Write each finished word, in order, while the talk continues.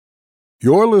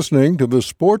You're listening to the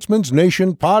Sportsman's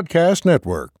Nation Podcast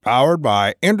Network, powered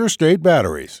by Interstate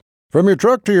Batteries. From your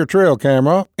truck to your trail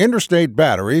camera, Interstate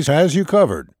Batteries has you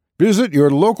covered. Visit your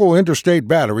local Interstate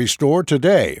Battery store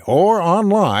today or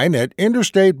online at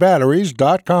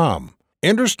interstatebatteries.com.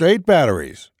 Interstate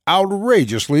Batteries,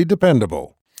 outrageously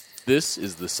dependable. This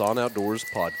is the Son Outdoors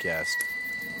Podcast.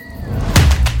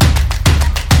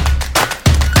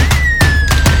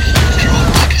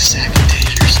 Drop like a sack of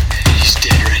taters. He's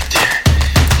dead right there.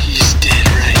 He's dead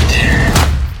right there.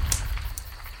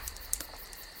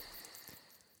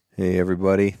 Hey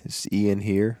everybody, this is Ian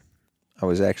here. I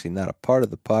was actually not a part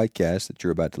of the podcast that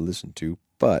you're about to listen to,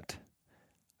 but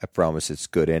I promise it's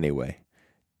good anyway.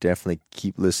 Definitely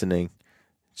keep listening.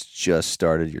 It's just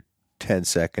started. You're 10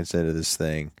 seconds into this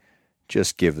thing.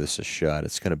 Just give this a shot.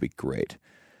 It's going to be great.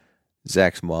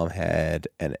 Zach's mom had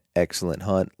an excellent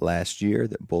hunt last year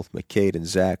that both McCade and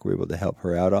Zach were able to help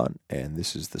her out on, and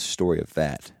this is the story of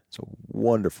that. It's a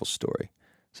wonderful story.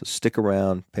 So stick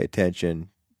around, pay attention.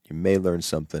 You may learn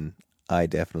something. I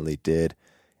definitely did.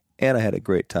 And I had a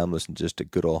great time listening to just a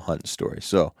good old hunting story.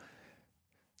 So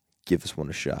give this one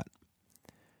a shot.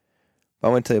 I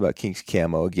want to tell you about King's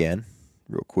Camo again,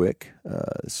 real quick.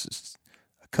 This is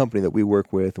a company that we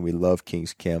work with, and we love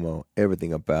King's Camo.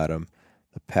 Everything about them,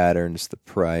 the patterns, the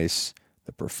price,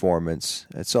 the performance.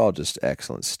 It's all just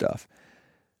excellent stuff.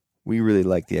 We really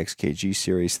like the XKG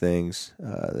series things.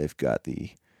 They've got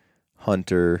the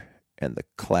Hunter and the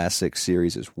Classic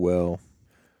series as well.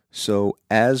 So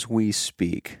as I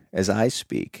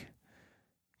speak,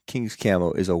 King's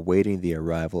Camo is awaiting the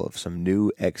arrival of some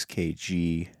new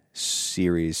XKG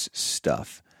series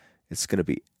stuff. It's going to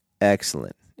be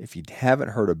excellent. If you haven't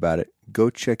heard about it, go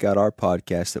check out our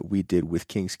podcast that we did with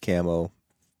King's Camo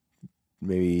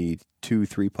maybe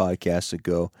 2-3 podcasts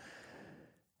ago.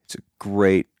 It's a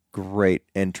great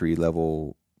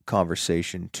entry-level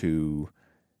conversation to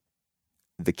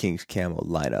the King's Camo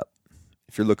lineup.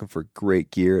 If you're looking for great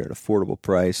gear at an affordable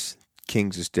price,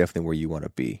 King's is definitely where you want to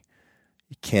be.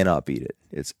 You cannot beat it.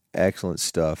 It's excellent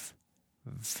stuff,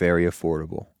 very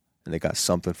affordable, and they got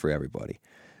something for everybody.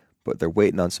 But they're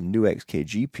waiting on some new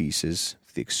XKG pieces,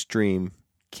 the Extreme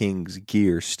King's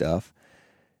gear stuff,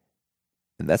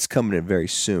 and that's coming in very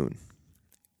soon.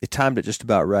 It timed it just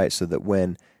about right so that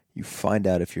when you find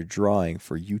out if you're drawing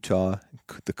for Utah,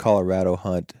 the Colorado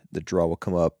hunt, the draw will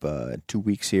come up in 2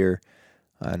 weeks here.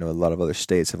 I know a lot of other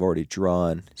states have already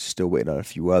drawn, still waiting on a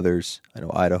few others. I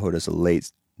know Idaho does a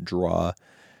late draw.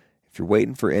 If you're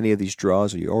waiting for any of these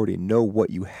draws or you already know what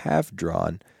you have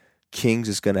drawn, King's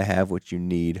is going to have what you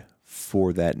need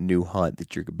for that new hunt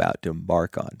that you're about to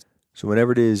embark on. So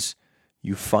whenever it is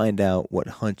you find out what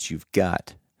hunts you've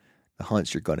got, the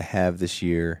hunts you're going to have this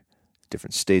year,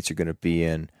 different states you're going to be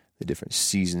in, the different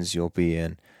seasons you'll be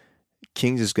in,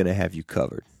 King's is going to have you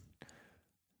covered.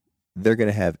 They're going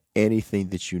to have anything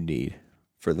that you need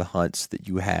for the hunts that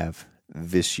you have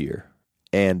this year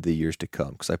and the years to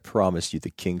come. Because I promise you the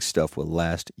King stuff will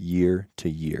last year to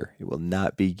year. It will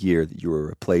not be gear that you are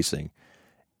replacing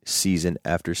season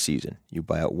after season. You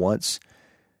buy it once,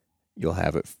 you'll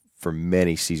have it for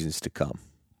many seasons to come.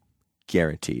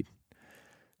 Guaranteed.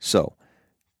 So,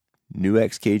 new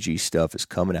XKG stuff is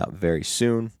coming out very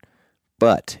soon.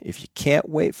 But if you can't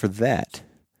wait for that,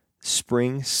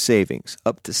 spring savings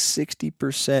up to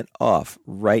 60% off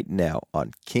right now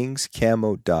on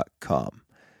kingscamo.com.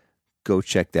 Go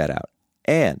check that out.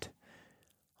 And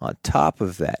on top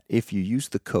of that, if you use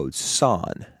the code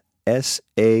SAHN,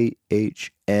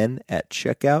 SAHN at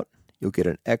checkout, you'll get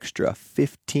an extra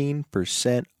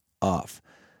 15% off.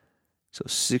 So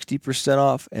 60%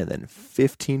 off and then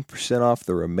 15% off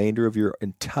the remainder of your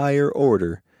entire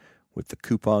order with the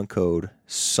coupon code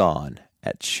SAHN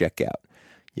at checkout.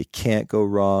 You can't go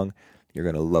wrong. You're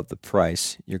going to love the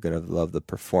price. You're going to love the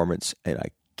performance. And I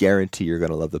guarantee you're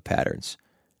going to love the patterns.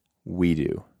 We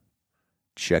do.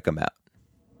 Check them out.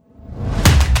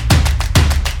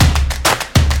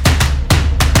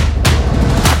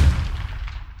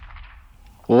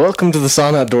 Well, welcome to the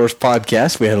Son Outdoors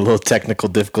Podcast. We had a little technical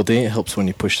difficulty. It helps when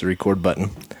you push the record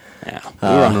button. Yeah, we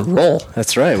were on a roll.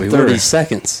 That's right. We 30 were.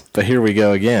 seconds. But here we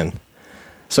go again.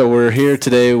 So we're here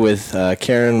today with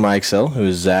Karen Mikesell, who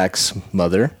is Zach's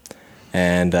mother.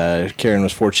 And Karen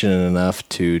was fortunate enough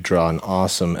to draw an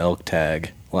awesome elk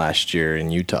tag last year in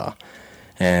Utah.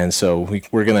 And so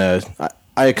we're going to...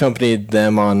 I accompanied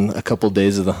them on a couple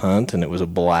days of the hunt, and it was a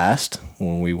blast.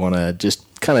 We want to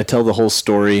just kind of tell the whole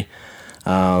story.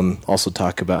 Also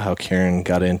talk about how Karen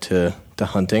got into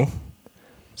hunting.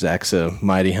 Zach's a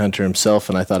mighty hunter himself,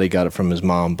 and I thought he got it from his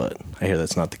mom, but I hear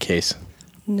that's not the case.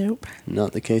 Nope.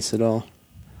 Not the case at all.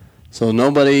 So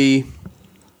nobody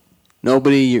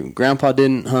Grandpa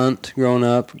didn't hunt growing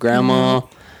up. Grandma,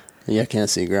 I can't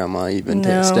see Grandma even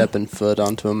stepping foot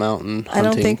onto a mountain. I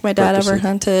don't think my dad ever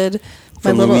hunted.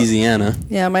 From Louisiana.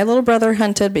 Yeah, my little brother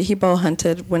hunted, but he bow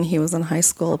hunted when he was in high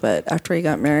school. But after he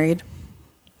got married,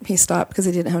 he stopped because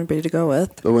he didn't have anybody to go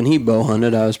with. But when he bow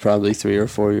hunted, I was probably 3 or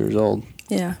 4 years old.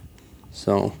 Yeah.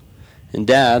 So, and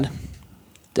Dad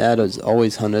has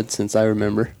always hunted since I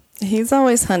remember. He's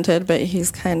always hunted, but he's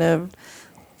kind of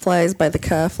flies by the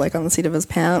cuff, like on the seat of his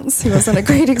pants. He wasn't a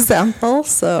great example,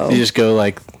 so. You just go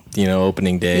like,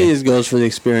 opening day. He just goes for the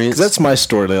experience. 'Cause that's my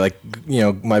story. Like,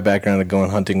 my background of going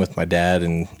hunting with my dad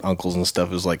and uncles and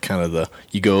stuff is like kind of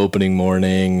you go opening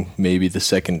morning, maybe the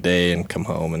second day, and come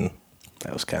home, and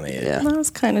that was kind of it. Yeah. That was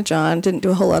kind of John. Didn't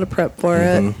do a whole lot of prep for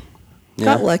it.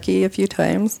 Got lucky a few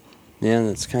times. Yeah,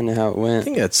 that's kind of how it went. I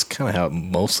think that's kind of how it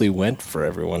mostly went for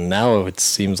everyone. Now it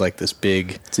seems like this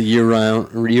big... It's a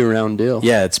year-round deal.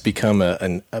 Yeah, it's become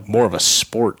a more of a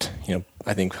sport.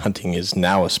 I think hunting is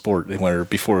now a sport, where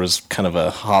before it was kind of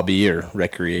a hobby or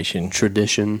recreation.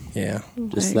 Tradition. Yeah.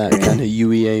 Just that kind of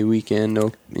UEA weekend,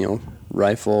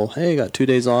 rifle. Hey, got 2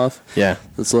 days off. Yeah.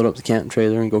 Let's load up the camp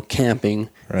trailer and go camping,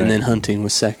 and then hunting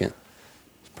was second.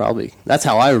 Probably. That's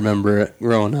how I remember it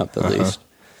growing up, at least.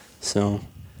 So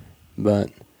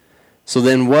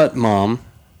then what, Mom?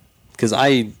 Because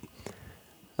I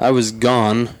was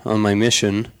gone on my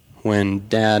mission when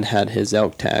Dad had his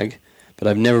elk tag, but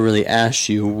I've never really asked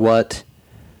you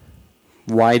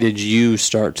why did you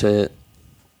start to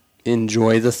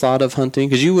enjoy the thought of hunting?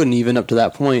 Because you wouldn't even up to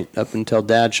that point, up until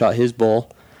Dad shot his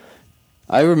bull.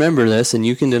 I remember this, and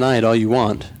you can deny it all you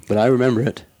want, but I remember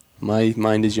it. My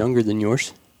mind is younger than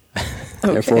yours.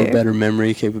 Therefore, better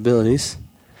memory capabilities.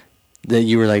 That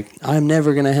you were like, I'm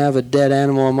never going to have a dead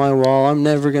animal on my wall. I'm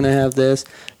never going to have this.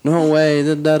 No way.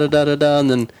 Da-da-da-da-da. And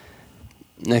then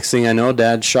next thing I know,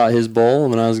 Dad shot his bull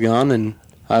when I was gone, and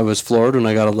I was floored when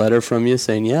I got a letter from you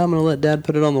saying, yeah, I'm going to let Dad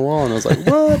put it on the wall. And I was like,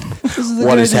 what?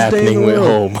 What is happening at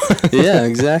home? Yeah,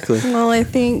 exactly. Well, I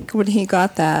think when he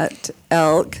got that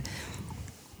elk,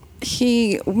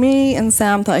 me and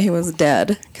Sam thought he was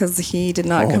dead because he did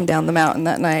not come down the mountain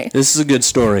that night. This is a good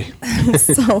story.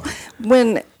 So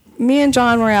when me and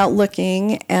John were out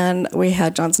looking, and we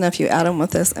had John's nephew Adam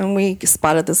with us, and we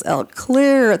spotted this elk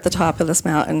clear at the top of this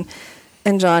mountain.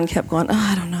 And John kept going,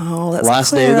 I don't know, that's last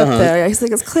clear day of the up hunt. there. He's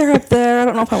like, it's clear up there. I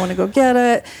don't know if I want to go get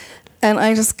it. And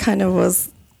I just kind of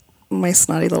was my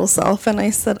snotty little self, and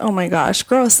I said, oh my gosh,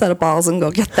 grow a set of balls and go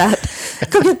get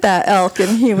that elk.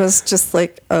 And he was just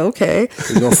like, oh, okay.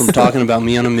 We go from talking about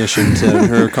me on a mission to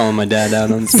her calling my dad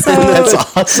out on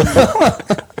That's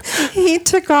awesome. He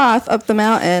took off up the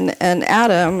mountain, and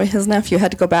Adam, his nephew,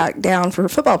 had to go back down for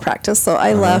football practice. So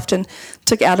I left and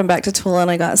took Adam back to Tooele,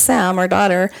 and I got Sam, our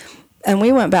daughter, and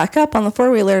we went back up on the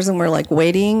four-wheelers, and we're like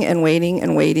waiting and waiting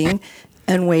and waiting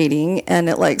and waiting, and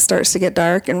it like starts to get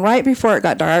dark. And right before it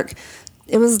got dark,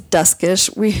 it was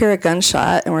duskish. We hear a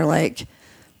gunshot, and we're like,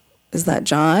 is that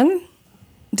John?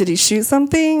 Did he shoot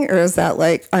something? Or is that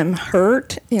like, I'm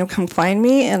hurt, come find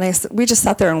me? And we just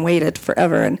sat there and waited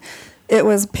forever. And it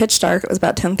was pitch dark. It was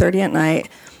about 10:30 at night.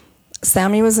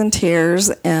 Sammy was in tears.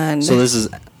 And so this is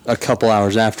a couple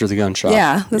hours after the gunshot.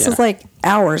 Yeah, this is like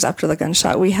hours after the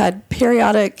gunshot. We had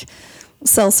periodic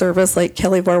cell service, like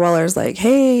Kelly Vorweller's like,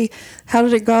 hey, how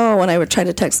did it go? And I would try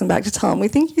to text him back to tell him, we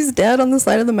think he's dead on the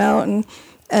side of the mountain.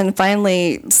 And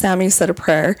finally, Sammy said a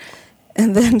prayer.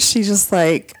 And then she's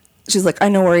like, I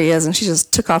know where he is. And she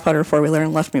just took off on her four-wheeler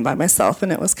and left me by myself.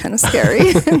 And it was kind of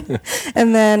scary.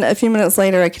 And then a few minutes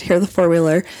later, I could hear the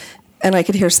four-wheeler. And I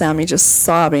could hear Sammy just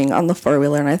sobbing on the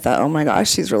four-wheeler. And I thought, oh, my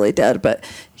gosh, he's really dead. But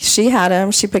she had him.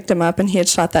 She picked him up, and he had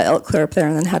shot that elk clear up there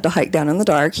and then had to hike down in the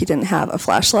dark. He didn't have a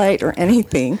flashlight or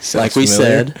anything. Like we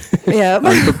said, yep.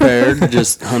 unprepared,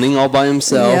 just hunting all by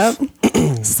himself.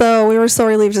 Yep. So we were so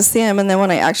relieved to see him. And then when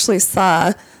I actually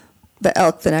saw the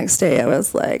elk the next day, I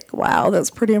was like, wow,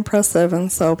 that's pretty impressive.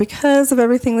 And so because of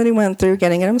everything that he went through,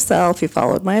 getting it himself, he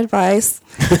followed my advice.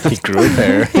 He grew a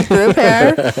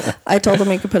pair. I told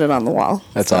him he could put it on the wall.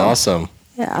 That's awesome.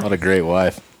 Yeah. What a great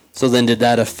wife. So then did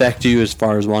that affect you as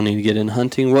far as wanting to get in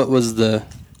hunting? What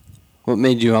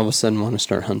made you all of a sudden want to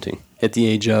start hunting at the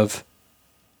age of?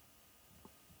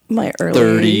 My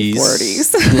early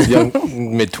 40s.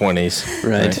 Young, mid-20s.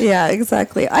 Right. Yeah,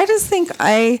 exactly. I just think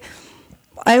I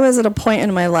was at a point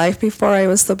in my life before I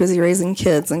was so busy raising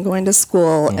kids and going to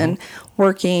school and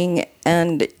working,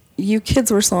 and you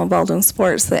kids were so involved in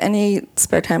sports that any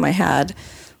spare time I had,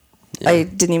 I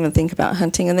didn't even think about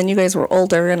hunting. And then you guys were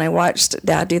older, and I watched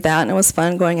Dad do that, and it was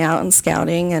fun going out and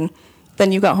scouting. And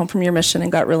then you got home from your mission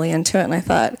and got really into it, and I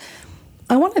thought,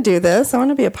 I want to do this. I want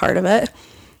to be a part of it.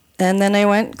 And then I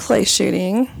went clay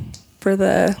shooting for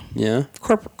the Yeah.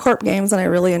 corp games, and I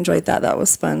really enjoyed that. That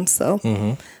was fun. So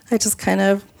I just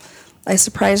I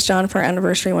surprised John for our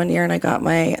anniversary one year, and I got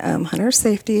my hunter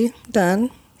safety done.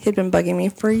 He'd been bugging me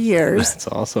for years. That's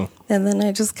awesome. And then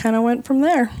I just kind of went from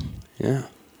there. Yeah.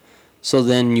 So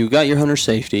then you got your hunter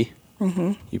safety.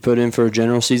 Mm-hmm. You put in for a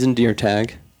general season deer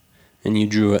tag, and you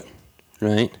drew it,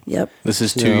 right? Yep. This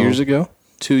is 2 So- years ago?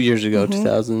 2 years ago,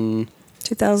 2016,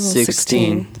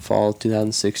 2016. the fall of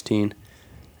 2016.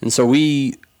 And so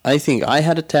I think I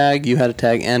had a tag, you had a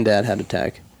tag, and Dad had a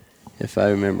tag, if I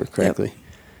remember correctly.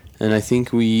 And I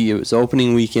think it was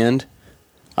opening weekend.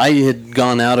 I had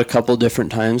gone out a couple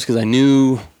different times because I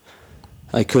knew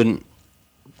I couldn't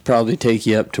probably take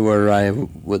you up to where I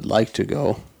would like to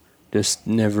go. Just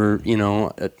never,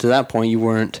 to that point you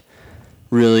weren't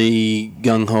really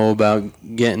gung-ho about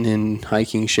getting in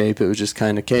hiking shape. It was just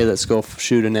kind of, okay, let's go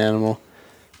shoot an animal.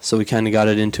 So we kind of got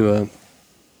it into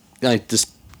I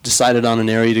just decided on an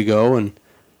area to go, and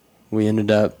we ended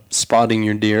up spotting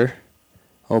your deer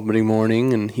opening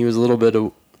morning, and he was a little bit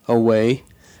away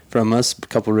from us, a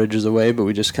couple ridges away, but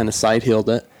we just kind of side-hilled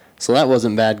it. So that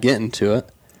wasn't bad getting to it.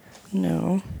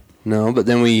 No. No, but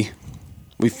then we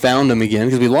found him again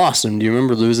because we lost him. Do you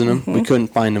remember losing him? We couldn't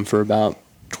find him for about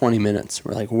 20 minutes.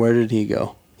 We're like, where did he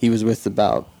go? He was with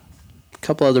about a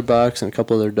couple other bucks and a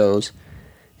couple other does,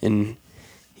 and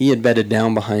he had bedded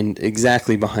down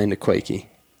exactly behind a Quakey.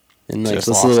 And like Just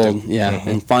this lost little, him. yeah.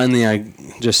 And finally, I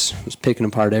just was picking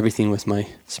apart everything with my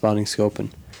spotting scope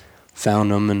and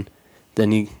found him. And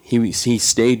then he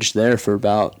staged there for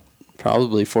about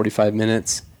probably 45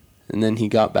 minutes, and then he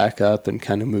got back up and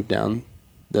kind of moved down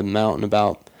the mountain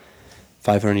about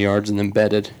 500 yards, and then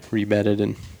rebedded,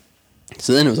 and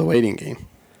so then it was a waiting game.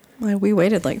 We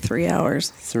waited like 3 hours.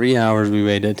 3 hours we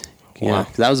waited. Yeah, Wow.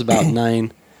 'cause that was about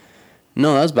 9.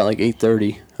 No, that was about like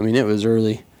 8:30. I mean, it was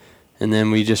early. And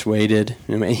then we just waited.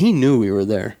 And he knew we were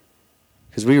there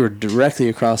because we were directly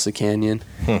across the canyon.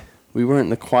 We weren't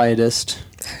the quietest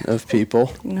of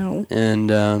people. No. And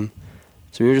so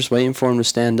we were just waiting for him to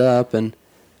stand up. And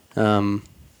do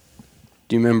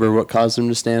you remember what caused him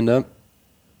to stand up?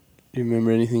 Do you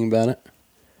remember anything about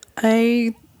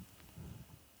it?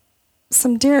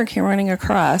 Some deer came running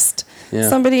across. Yeah.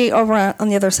 Somebody over on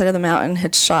the other side of the mountain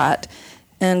had shot,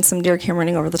 and some deer came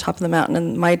running over the top of the mountain,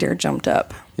 and my deer jumped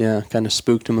up. Yeah, kind of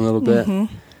spooked him a little bit.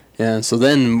 Mm-hmm. Yeah, so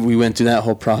then we went through that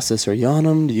whole process. Are you on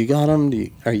him? Do you got him?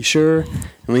 Are you sure?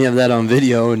 And we have that on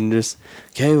video, and just,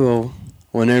 okay, well,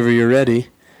 whenever you're ready.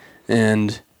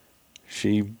 And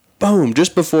she, boom,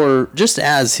 just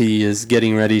as he is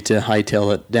getting ready to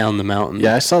hightail it down the mountain.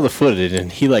 Yeah, I saw the footage,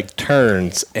 and he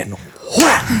turns and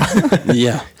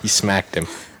Yeah. he smacked him.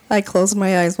 I closed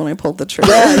my eyes when I pulled the trigger.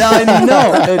 Yeah, I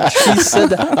know. And she said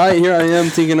that. Here I am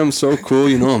thinking I'm so cool.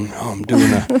 I'm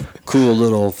doing a cool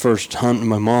little first hunt with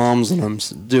my mom's, and I'm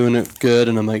doing it good.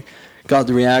 And I'm like, got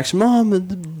the reaction, Mom,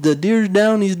 the deer's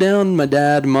down, he's down. My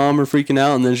dad and Mom are freaking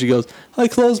out. And then she goes, I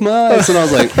closed my eyes. And I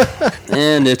was like,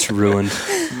 and it's ruined.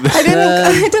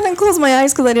 I didn't close my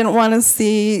eyes because I didn't want to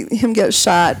see him get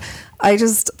shot. I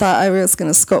just thought I was going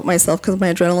to scope myself because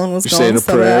my adrenaline was going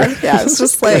so bad. Yeah, it's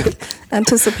just like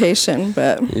anticipation.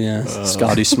 But yeah,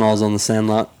 Scotty Smalls on the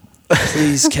Sandlot.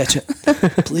 Please catch it.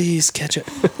 Please catch it.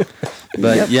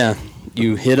 But yeah,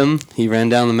 you hit him. He ran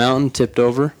down the mountain, tipped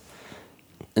over.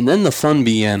 And then the fun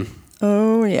began.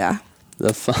 Oh, yeah.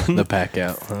 The fun. The pack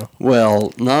out, huh?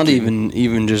 Well, not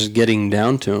even just getting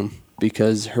down to him,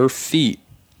 because her feet.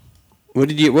 What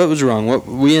was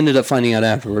wrong? We ended up finding out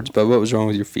afterwards, but what was wrong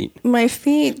with your feet? My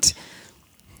feet,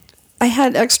 I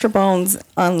had extra bones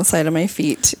on the side of my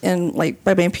feet and like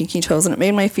by my pinky toes, and it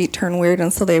made my feet turn weird,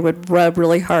 and so they would rub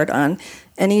really hard on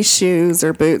any shoes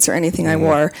or boots or anything I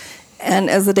wore. And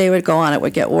as the day would go on, it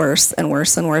would get worse and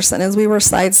worse and worse. And as we were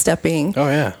sidestepping, Oh,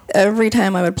 yeah. every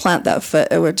time I would plant that foot,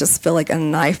 it would just feel like a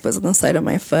knife was on the side of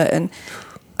my foot. And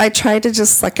I tried to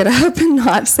just suck it up and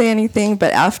not say anything,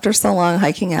 but after so long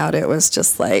hiking out, it was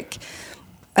just like,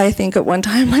 I think at one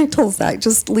time I told Zach,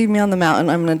 just leave me on the mountain.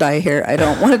 I'm going to die here. I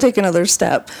don't want to take another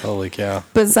step. Holy cow.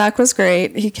 But Zach was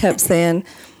great. He kept saying,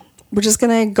 we're just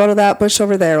going to go to that bush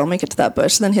over there. We'll make it to that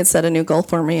bush. And then he'd set a new goal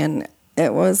for me, and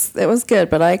it was good,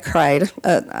 but I cried.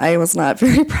 I was not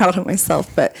very proud of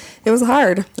myself, but it was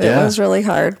hard. It was really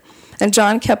hard. And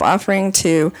John kept offering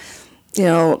to,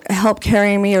 help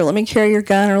carry me, or let me carry your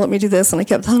gun, or let me do this. And I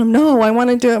kept telling him, no, I want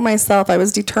to do it myself. I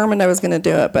was determined I was going to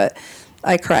do it, but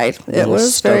I cried. It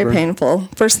was stubborn. very painful.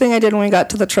 First thing I did when we got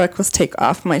to the truck was take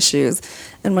off my shoes,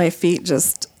 and my feet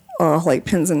just, like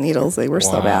pins and needles. They were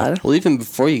so bad. Well, even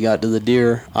before you got to the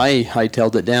deer, I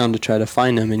hightailed it down to try to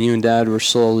find him, and you and Dad were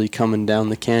slowly coming down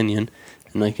the canyon,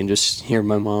 And I can just hear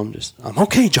my mom just, I'm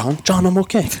okay, John, I'm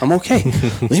okay. I'm okay.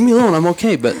 Leave me alone. I'm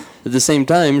okay. But at the same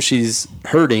time, she's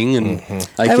hurting, and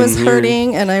I was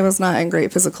hurting, and I was not in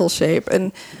great physical shape.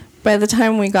 And by the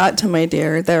time we got to my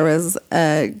deer, there was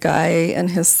a guy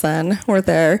and his son were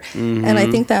there. And I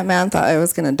think that man thought I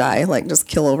was going to die, like just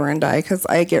kill over and die, because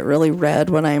I get really red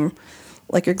when I'm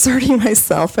like exerting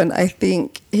myself. And I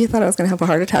think he thought I was going to have a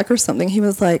heart attack or something. He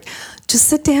was like, just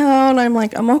sit down. I'm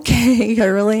like, I'm okay. I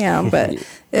really am. But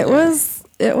it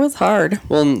was hard.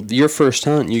 Well, your first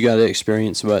hunt, you got to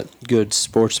experience what good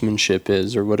sportsmanship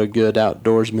is, or what a good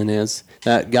outdoorsman is.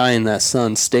 That guy and that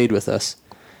son stayed with us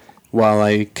while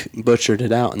I butchered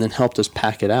it out, and then helped us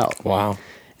pack it out. Wow.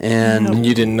 And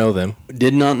you didn't know them?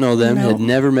 Did not know them. No. Had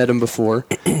never met them before.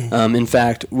 In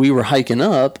fact, we were hiking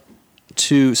up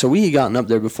so we had gotten up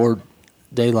there before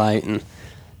daylight, and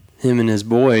him and his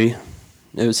boy,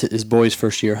 it was his boy's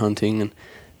first year hunting, and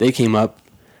they came up.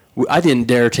 I didn't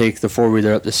dare take the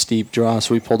four-wheeler up the steep draw,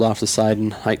 so we pulled off the side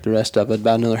and hiked the rest of it,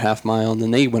 about another half mile, and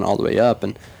then they went all the way up.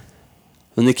 And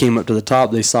when they came up to the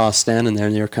top, they saw us standing there,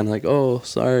 and they were kind of like, oh,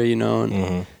 sorry,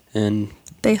 and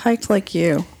They hiked like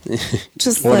you.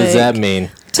 Just What like, does that mean?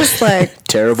 Just like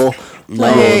Terrible?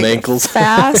 like Rolling ankles?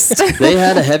 fast. they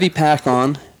had a heavy pack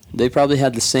on. They probably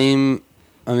had the same.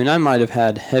 I mean, I might have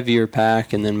had heavier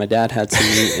pack, and then my dad had some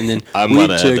meat, and then I we might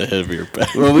have had took. a heavier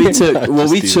pack. Well, we took.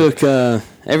 Just do took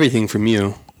everything from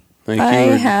you. Like I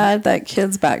you were- had that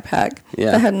kid's backpack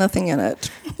Yeah. that had nothing in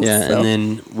it. Yeah, So, and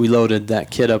then we loaded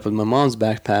that kid up with my mom's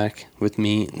backpack with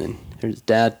meat, and then his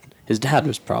dad. His dad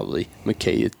was probably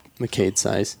McCade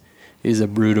size. He's a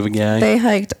brute of a guy. they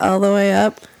hiked all the way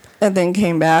up and then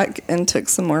came back and took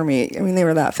some more meat. I mean, they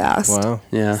were that fast. Wow.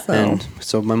 Yeah, So- and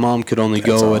so my mom could only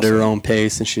That's go at her awesome. own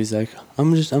pace, and she's like,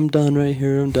 I'm done right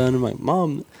here. I'm done. I'm like,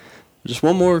 Mom, just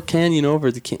one more canyon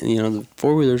over. The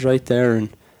four-wheeler's right there. And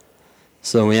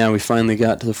so, yeah, we finally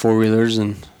got to the four-wheelers,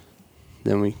 and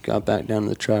then we got back down to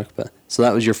the truck. But so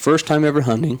that was your first time ever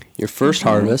hunting, your 1st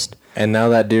harvest. And now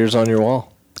that deer's on your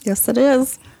wall. Yes, it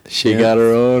is. She Yeah. got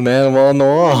her own animal on the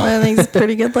wall. I think he's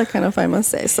pretty good looking, if I must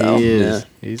say so. He is.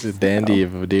 Yeah. He's a dandy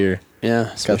of a deer. Yeah,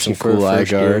 Got especially some for cool eye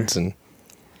first year. guards, and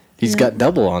he's got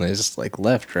double on his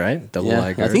left, right? Double Yeah, eye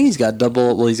I guard. think he's got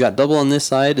double. Well, he's got double on this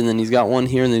side, and then he's got one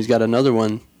here, and then he's got another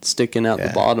one sticking out the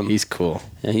bottom. He's cool.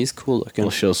 Yeah, he's cool looking.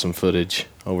 We'll show some footage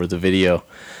over the video.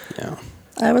 Yeah.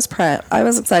 I was proud. I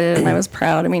was excited and I was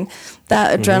proud. I mean,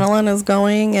 that adrenaline is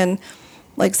going, and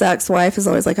like Zach's wife is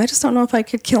always like, I just don't know if I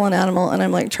could kill an animal. And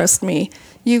I'm like, trust me,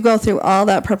 you go through all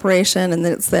that preparation and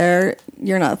then it's there.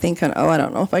 You're not thinking, oh, I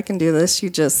don't know if I can do this. You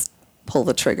just pull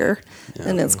the trigger,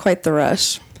 and it's quite the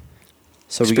rush.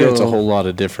 So we Experience go a whole lot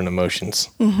of different emotions.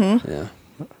 Yeah.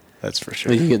 That's for So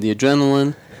sure. you get the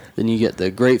adrenaline, then you get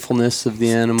the gratefulness of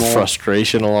the animal,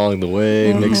 Frustration along the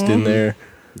way mixed in there.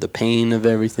 the pain of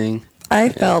everything. I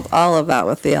felt all of that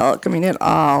with the elk. I mean, it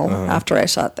all, after I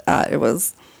shot that, it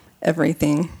was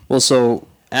everything. Well, so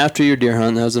after your deer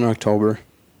hunt, that was in October.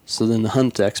 So then the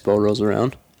Hunt Expo rolls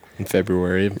around. In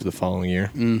February of the following year.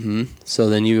 So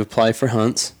then you apply for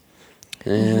hunts.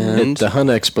 And At the Hunt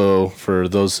Expo, for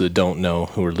those that don't know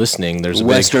who are listening, there's a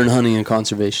Western Hunting and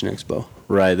Conservation Expo.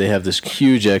 Right, they have this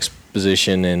huge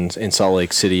exposition in Salt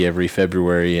Lake City every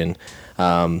February, and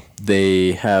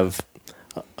they have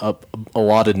a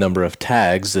allotted number of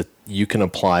tags that you can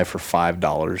apply for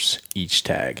 $5 each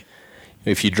tag.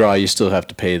 If you draw, you still have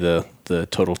to pay the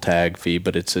total tag fee,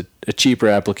 but it's a cheaper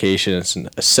application. It's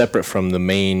separate from the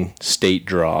main state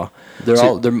draw.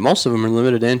 They're most of them are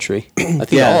limited entry. I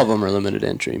think Yeah. all of them are limited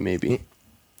entry, maybe.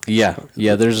 Yeah.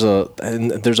 There's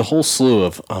a whole slew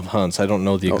of hunts. I don't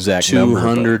know the exact number.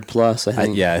 200 plus, I I,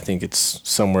 think. yeah, I think it's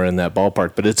somewhere in that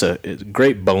ballpark, but it's a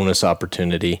great bonus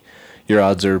opportunity. Your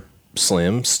odds are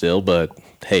slim still, but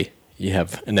hey, you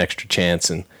have an extra chance,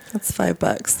 and That's $5.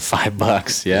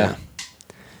 $5, yeah.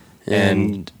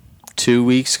 And 2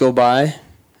 weeks go by,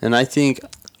 and I think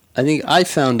I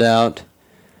found out,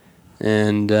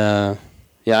 and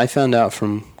I found out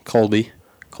from Colby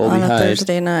On a Hyde.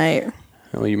 Thursday night.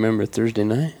 Oh, you remember Thursday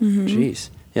night? Jeez.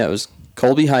 Yeah, it was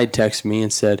Colby Hyde texted me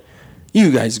and said,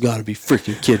 "You guys got to be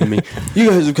freaking kidding me. You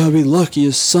guys have got to be the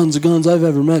luckiest sons of guns I've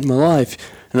ever met in my life."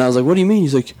 And I was like, "What do you mean?"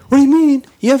 He's like, "What do you mean?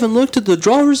 You haven't looked at the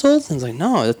draw results?" And I was like,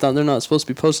 "No, I thought they're not supposed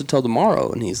to be posted till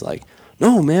tomorrow." And he's like,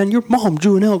 "No, man, your mom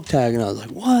drew an elk tag." And I was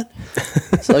like, "What?"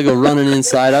 So I go running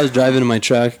inside. I was driving in my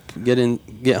truck, get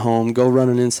home, go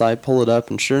running inside, pull it up,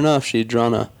 and sure enough, she had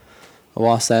drawn a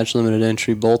Wasatch limited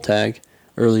entry bull tag,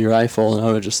 early rifle, and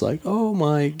I was just like, "Oh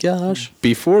my gosh!"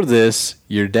 Before this,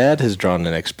 your dad has drawn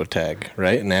an expo tag,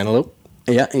 right? An antelope.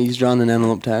 Yeah, he's drawn an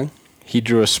antelope tag, He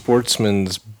drew a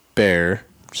sportsman's bear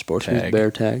sportsman's Tag.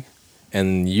 bear tag.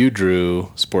 and you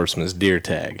drew Sportsman's deer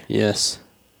tag. Yes.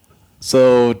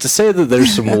 So to say that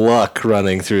there's some luck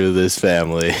running through this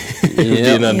family would be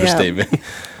an understatement.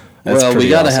 That's Well, we pretty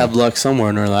got to awesome. have luck somewhere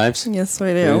in our lives. Yes, we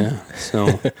do. Yeah.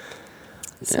 So,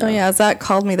 So yeah, Zach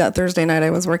called me that Thursday night.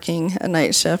 I was working a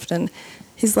night shift, and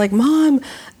he's like, "Mom,"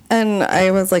 and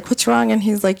I was like, "What's wrong?" And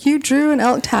he's like, "You drew an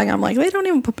elk tag." I'm like, "They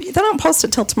don't post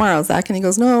it till tomorrow, Zach." And he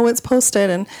goes, "No, it's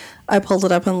posted." And I pulled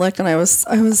it up and looked, and I was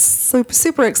super,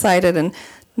 super excited, and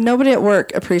nobody at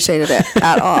work appreciated it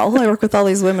at all. I work with all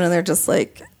these women, and they're just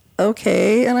like,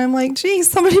 "Okay," and I'm like, "Geez,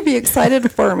 somebody be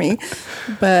excited for me."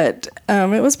 But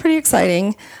it was pretty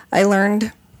exciting. I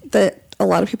learned that a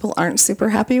lot of people aren't super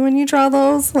happy when you draw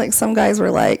those. Like some guys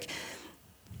were like,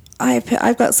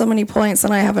 I've got so many points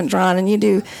and I haven't drawn, and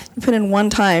you put in one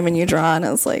time and you draw, and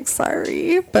it's like,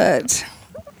 sorry, but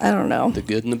I don't know. the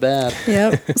good and the bad.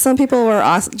 Yep. Some people were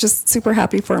just super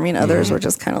happy for me, and others were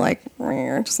just kind of like,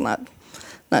 just not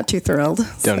too thrilled.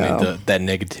 Don't need that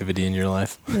negativity in your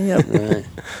life. Yep. Right.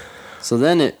 So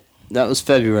then that was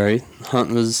February.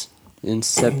 Hunt was in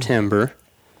September.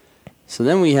 So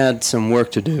then we had some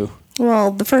work to do.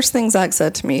 Well, the first thing Zach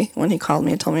said to me when he called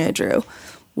me and told me I drew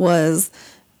was,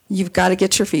 "You've got to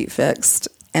get your feet fixed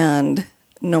and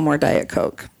no more Diet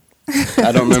Coke."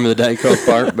 I don't remember the Diet Coke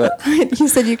part, but He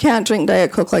said, "You can't drink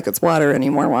Diet Coke like it's water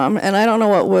anymore, Mom." And I don't know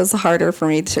what was harder for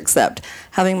me to accept,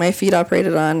 having my feet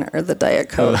operated on or the Diet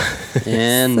Coke.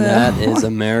 and So- that is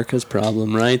America's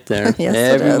problem right there. Yes,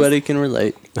 it Everybody can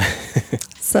relate.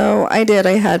 So I did.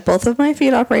 I had both of my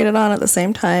feet operated on at the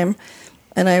same time.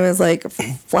 And I was like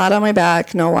flat on my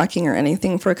back, no walking or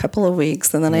anything for a couple of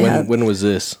weeks. And then When was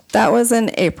this? that was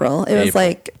in April. It was April.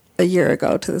 like a year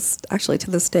ago to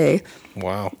this day.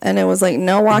 Wow. And it was like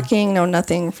no walking, no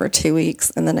nothing for 2 weeks.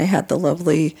 And then I had the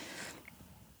lovely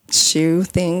shoe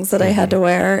things that I had to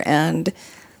wear. And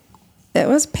it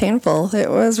was painful. It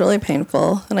was really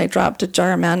painful. And I dropped a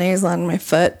jar of mayonnaise on my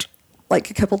foot like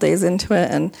a couple days into it.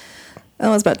 And I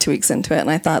was about 2 weeks into it.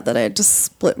 And I thought that I had just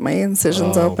split my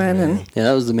incisions open. man. And Yeah,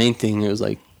 that was the main thing. It was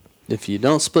like, if you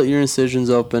don't split your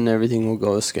incisions open, everything will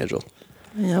go as scheduled.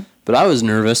 yep. But I was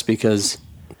nervous because,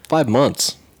 5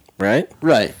 months, right?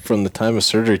 right. From the time of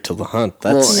surgery till the hunt.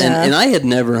 That's Well, Yeah. and I had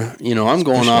never, I'm going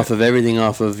Especially- off of everything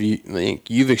off of you. I think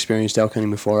you've experienced elk hunting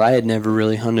before. I had never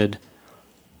really hunted,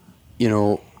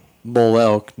 bull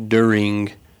elk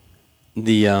during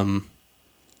the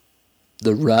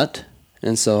rut,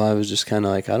 and so I was just kind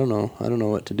of like, I don't know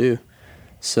what to do.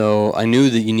 So I knew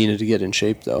that you needed to get in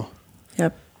shape, though.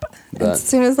 Yep. But- As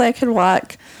soon as I could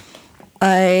walk,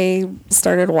 I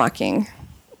started walking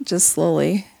just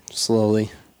slowly.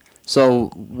 Slowly. So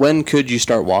when could you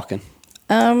start walking?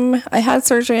 I had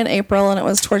surgery in April, and it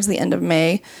was towards the end of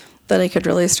May that I could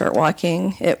really start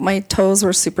walking. My toes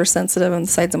were super sensitive, and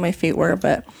the sides of my feet were,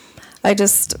 but I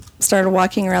just started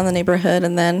walking around the neighborhood,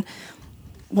 and then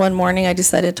one morning I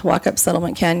decided to walk up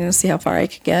Settlement Canyon to see how far I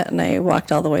could get, and I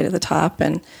walked all the way to the top,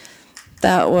 and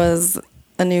that was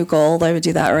a new goal. I would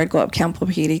do that, or I'd go up Campo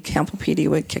Pedy. Campo Pedy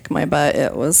would kick my butt.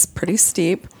 It was pretty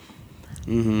steep.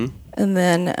 Mm-hmm. And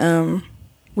then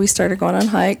we started going on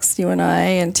hikes, you and I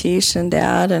and Tish and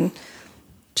Dad, and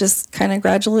just kind of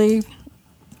gradually,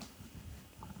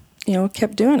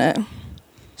 kept doing it.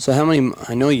 So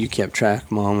I know you kept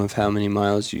track, Mom, of how many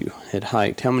miles you had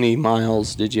hiked. How many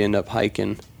miles did you end up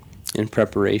hiking in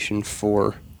preparation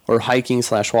for, or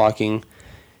hiking/walking?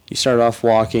 You started off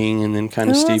walking and then kind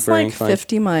of It was steeper like incline.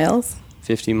 50 miles.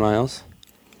 50 miles?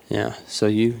 Yeah, so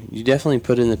you definitely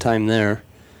put in the time there.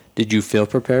 Did you feel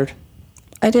prepared?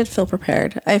 I did feel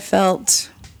prepared. I felt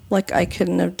like I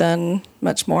couldn't have done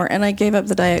much more, and I gave up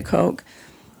the Diet Coke.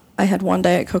 I had one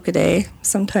Diet Coke a day,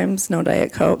 sometimes no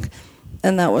Diet Coke,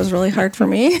 and that was really hard for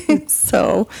me.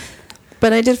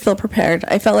 But I did feel prepared.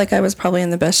 I felt like I was probably in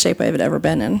the best shape I've ever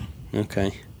been in.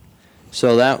 Okay.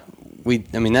 So that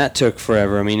took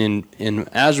forever. I mean, and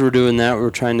as we're doing that, we're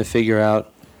trying to figure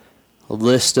out a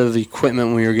list of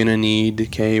equipment we were going to need.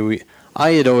 Okay,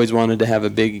 I had always wanted to have a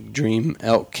big dream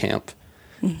elk camp.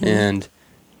 Mm-hmm. And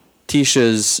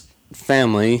Tisha's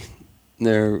family,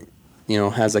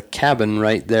 has a cabin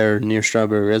right there near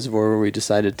Strawberry Reservoir where we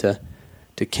decided to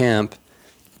camp.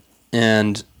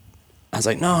 And I was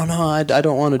like, no, I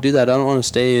don't want to do that. I don't want to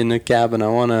stay in a cabin. I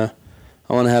want to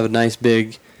have a nice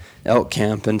big elk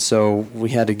camp. And so we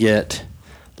had to get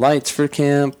lights for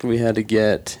camp. We had to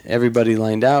get everybody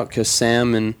lined out because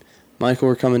Sam and Michael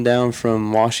were coming down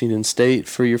from Washington State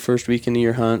for your first weekend of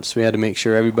your hunt. So we had to make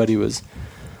sure everybody was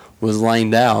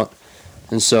lined out.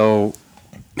 And so,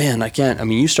 man,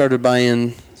 you started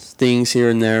buying things here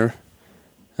and there.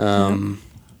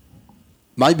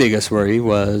 My biggest worry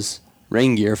was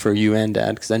rain gear for you and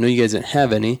Dad, because I know you guys didn't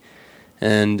have any.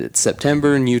 And it's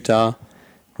September in Utah.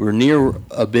 We're near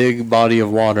a big body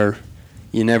of water.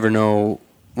 You never know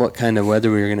what kind of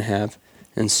weather we were going to have.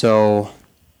 And so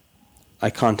I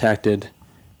contacted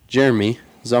Jeremy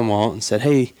Zumwalt and said,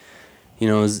 hey, you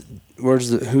know,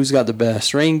 who's got the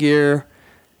best rain gear?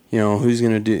 You know, who's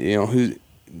going to do,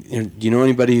 do you know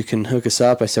anybody who can hook us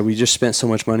up? I said, we just spent so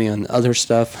much money on other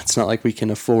stuff. It's not like we can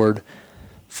afford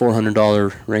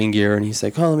 $400 rain gear. And he's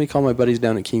like, oh, let me call my buddies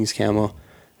down at King's Camo.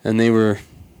 And they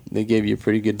gave you a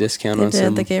pretty good discount on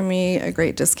some. They gave me a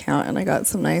great discount, and I got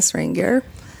some nice rain gear.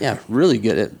 Yeah, really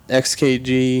good at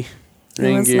XKG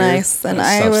rain It was gear. nice, and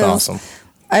That stuff's awesome.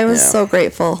 I was so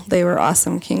grateful. They were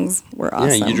awesome. Kings were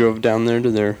awesome. Yeah, you drove down there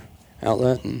to their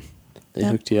outlet, and they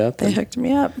hooked you up. They hooked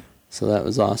me up. So that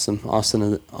was awesome.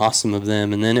 Awesome of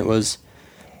them. And then it was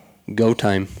go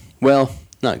time. Well,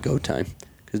 not go time,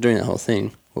 because during that whole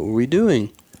thing, what were we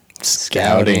doing?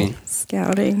 Scouting.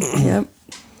 Yep.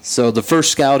 So the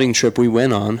first scouting trip we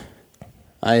went on,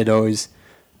 there's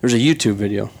a YouTube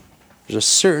video. There's a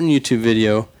certain YouTube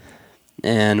video,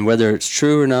 and whether it's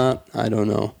true or not, I don't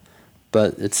know.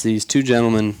 But it's these two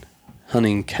gentlemen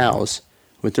hunting cows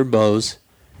with their bows,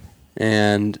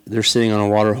 and they're sitting on a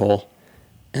water hole.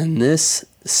 And this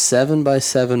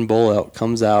 7x7 bull elk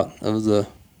comes out of the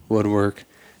woodwork.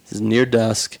 This is near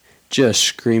dusk, just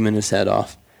screaming his head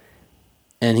off.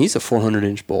 And he's a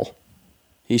 400-inch bull.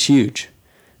 He's huge.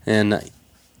 And,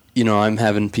 I'm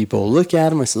having people look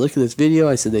at him. I said, look at this video.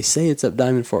 I said, they say it's up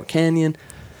Diamond Fork Canyon.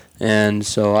 And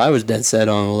so I was dead set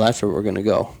on, well, that's where we're going to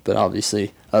go. But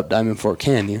obviously, up Diamond Fork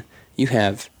Canyon, you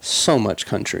have so much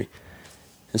country.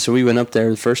 And so we went up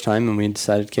there the first time, and we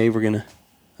decided, okay, we're going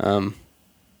to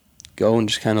go and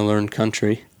just kind of learn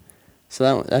country.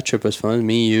 So that trip was fun.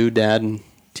 Me, you, Dad, and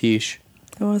Tish.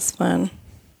 It was fun.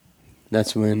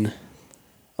 That's when...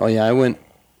 Oh, yeah, I went...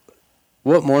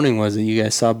 What morning was it? You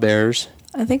guys saw bears?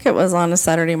 I think it was on a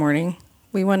Saturday morning.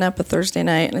 We went up a Thursday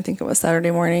night, and I think it was Saturday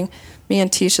morning. Me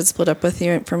and Tish had split up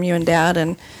from you and Dad,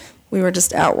 and we were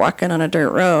just out walking on a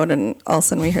dirt road, and all of a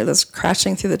sudden we hear this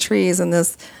crashing through the trees, and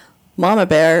this mama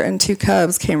bear and two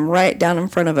cubs came right down in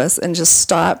front of us and just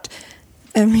stopped.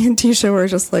 And me and Tisha were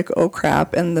just like, oh,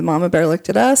 crap. And the mama bear looked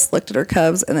at us, looked at her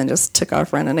cubs, and then just took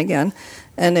off running again.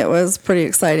 And it was pretty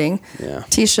exciting. Yeah.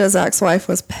 Tisha, Zach's wife,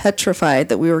 was petrified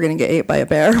that we were going to get ate by a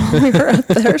bear when we were up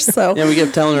there. So Yeah, we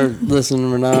kept telling her,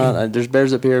 listen, we're not, there's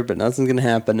bears up here, but nothing's going to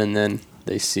happen. And then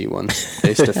they see one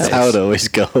face to face. That's how it always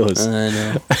goes. I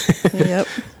know. Yep.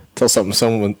 Tell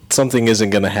something isn't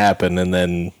going to happen, and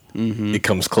then it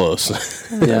comes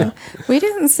close. Yeah. We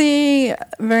didn't see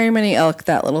very many elk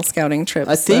that little scouting trip.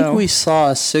 I think so. we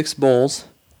saw 6 bulls,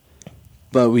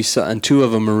 but and 2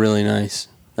 of them are really nice.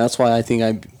 That's why I think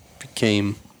I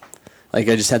became, I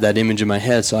just had that image in my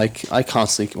head, so I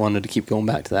constantly wanted to keep going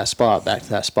back to that spot.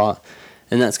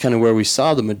 And that's kind of where we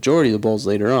saw the majority of the bulls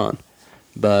later on.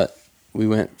 But we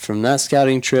went from that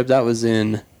scouting trip, that was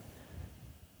in,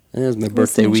 I think it was my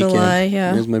birthday weekend. July,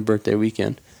 yeah. It was my birthday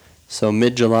weekend. So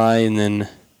mid-July, and then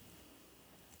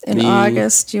in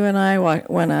August, you and I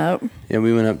went up. Yeah,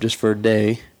 we went up just for a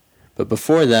day. But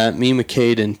before that, me,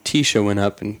 McCade, and Tisha went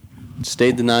up and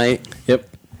stayed the night. Yep.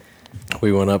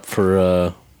 We went up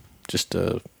for just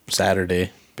a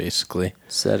Saturday, basically.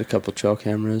 Set a couple trail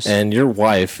cameras. And your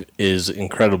wife is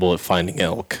incredible at finding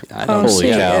elk. I know. Holy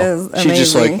she cow. is She's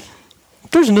just amazing.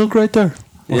 like, there's an elk right there.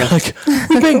 We're like,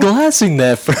 we've been glassing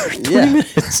that for 20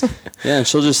 minutes. Yeah, and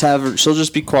she'll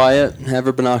just be quiet and have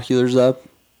her binoculars up,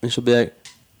 and she'll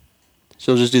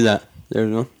just do that.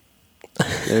 There's one.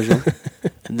 There's one.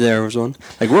 There's one.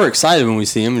 Like, we're excited when we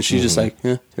see him, and she's just like,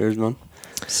 yeah, there's one.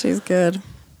 She's good.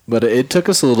 But it took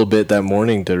us a little bit that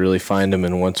morning to really find them,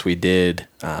 and once we did,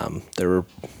 there were,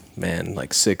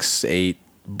 like 6, 8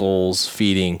 bulls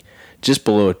feeding just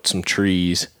below some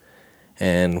trees,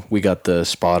 and we got the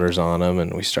spotters on them,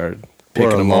 and we started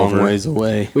picking them over. We're a long ways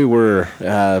away. We were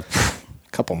a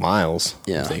couple miles,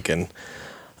 Yeah. I'm thinking.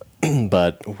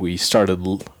 But we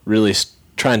started really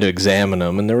trying to examine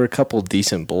them, and there were a couple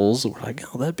decent bulls. We're like,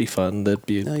 oh, that'd be fun. That'd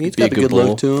be, He's be a got a good bull.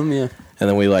 look to him, yeah. And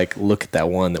then we look at that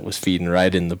one that was feeding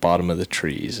right in the bottom of the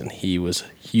trees, and he was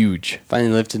huge.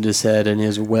 Finally lifted his head, and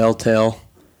his whale tail,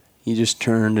 he just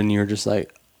turned, and you're just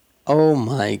like, oh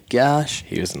my gosh.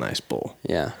 He was a nice bull.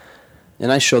 Yeah.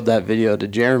 And I showed that video to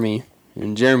Jeremy,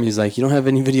 and Jeremy's like, you don't have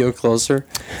any video closer?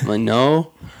 I'm like,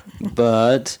 no,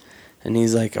 but, and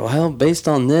he's like, well, based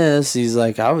on this, he's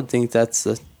like, I would think that's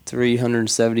a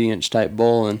 370-inch type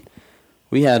bull, and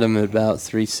we had him at about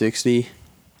 360.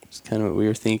 It's kind of what we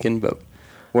were thinking, but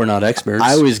we're not experts.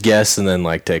 I always guess and then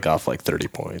like take off like 30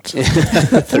 points,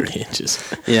 30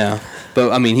 inches. Yeah,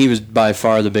 but I mean, he was by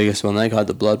far the biggest one. That got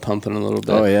the blood pumping a little bit.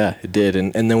 Oh yeah, it did.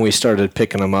 And then we started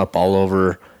picking them up all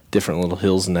over different little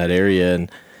hills in that area.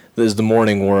 And as the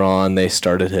morning wore on, they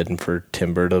started heading for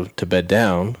timber to bed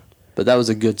down. But that was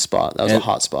a good spot. That was a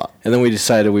hot spot. And then we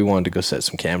decided we wanted to go set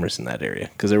some cameras in that area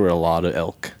because there were a lot of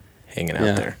elk hanging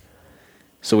out there.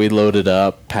 So we loaded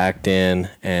up, packed in,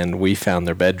 and we found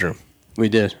their bedroom. We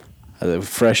did.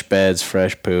 Fresh beds,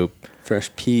 fresh poop.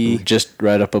 Fresh pee. Just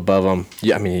right up above them.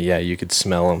 Yeah, I mean, yeah, you could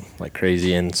smell them like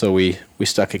crazy. And so we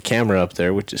stuck a camera up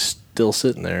there, which is still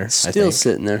sitting there. Still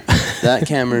sitting there. That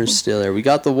camera is still there. We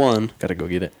got the one. Got to go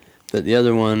get it. But the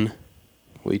other one,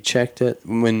 we checked it.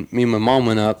 When me and my mom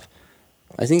went up,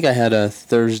 I think I had a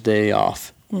Thursday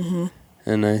off. Mm-hmm.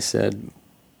 And I said,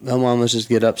 well, Mom, let's just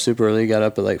get up super early. Got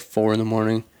up at like 4 in the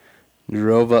morning.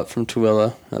 Drove up from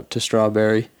Tooele up to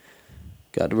Strawberry.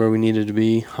 Got to where we needed to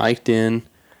be. Hiked in.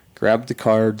 Grabbed the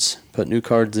cards. Put new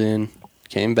cards in.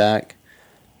 Came back.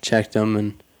 Checked them.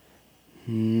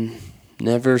 And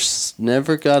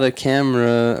never got a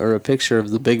camera or a picture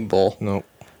of the big bull. Nope.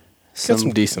 Got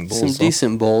some decent bulls. Some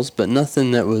decent bulls, but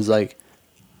nothing that was like,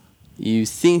 you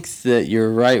think that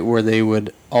you're right where they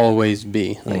would always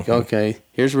be. Like, okay,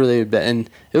 here's where they would be. And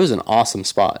it was an awesome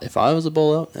spot. If I was a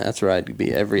bull elk, that's where I'd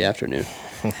be every afternoon.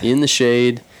 In the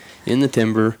shade, in the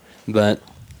timber. But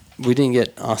we didn't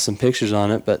get awesome pictures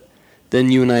on it. But then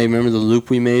you and I, remember the loop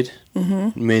we made?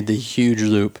 Mm-hmm. We made the huge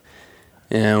loop.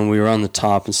 And we were on the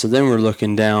top. And so then we're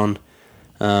looking down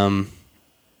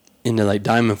into like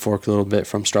Diamond Fork a little bit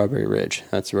from Strawberry Ridge.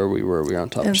 That's where we were. We were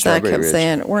on top of Strawberry Ridge. And Zach kept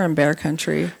saying, we're in bear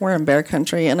country. We're in bear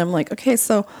country. And I'm like, okay,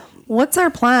 so what's our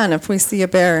plan if we see a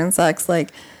bear? And Zach's like,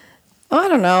 oh, I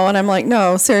don't know. And I'm like,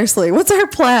 no, seriously, what's our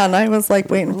plan? I was like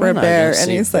waiting for a bear.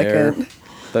 And he's like,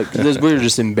 but we were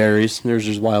just in berries. There's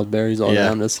just wild berries all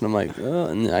around us. And I'm like, oh,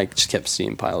 and I just kept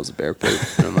seeing piles of bear poop.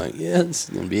 And I'm like, yeah, this is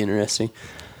going to be interesting.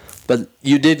 But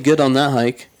you did good on that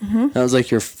hike. Mm-hmm. That was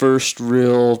like your first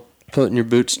real putting your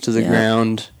boots to the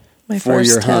ground for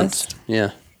your hunt.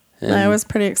 Yeah. And I was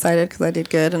pretty excited because I did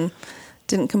good and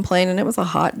didn't complain, and it was a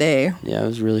hot day. Yeah, it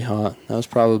was really hot. That was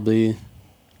probably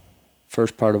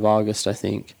first part of August, I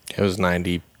think. It was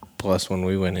 90 plus when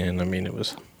we went in. I mean, it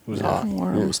was hot.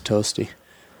 Warm. It was toasty.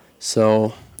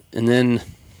 So, and then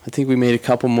I think we made a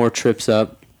couple more trips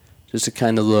up just to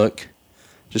kind of look,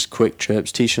 just quick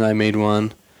trips. Tisha and I made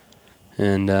one,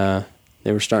 and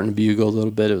they were starting to bugle a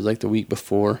little bit. It was like the week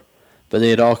before. But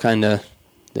they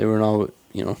weren't all,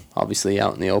 obviously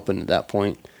out in the open at that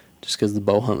point just because the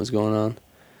bow hunt was going on.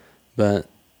 But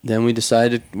then we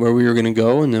decided where we were going to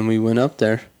go, and then we went up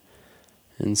there.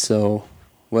 And so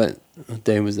what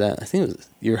day was that? I think it was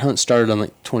your hunt started on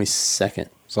like 22nd.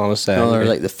 It was on a Saturday. Or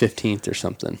like the 15th or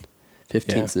something.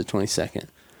 15th to the 22nd.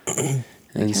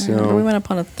 And so we went up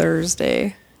on a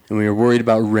Thursday. And we were worried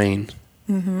about rain.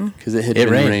 Because it had been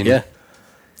raining. Yeah.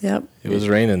 Yep. It was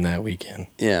raining that weekend.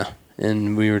 Yeah.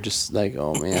 And we were just like,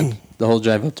 oh, man. The whole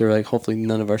drive up there, like, hopefully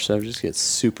none of our stuff just gets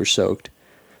super soaked.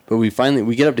 But we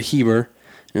get up to Heber,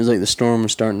 and it was like the storm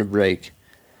was starting to break.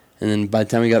 And then by the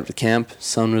time we got up to camp,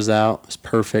 sun was out. It was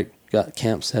perfect. Got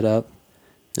camp set up.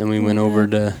 Then we went over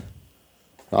to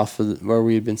off of where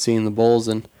we had been seeing the bulls.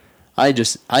 And I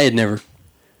had never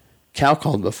cow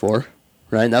called before,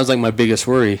 right? That was like my biggest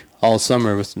worry all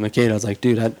summer with Makeda. I was like,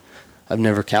 dude, I've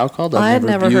never cow called. I had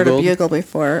never heard a bugle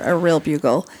before, a real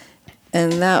bugle.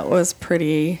 And that was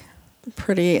pretty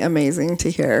amazing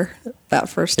to hear that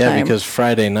first time. Yeah, because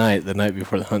Friday night, the night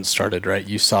before the hunt started, right,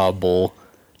 you saw a bull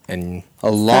and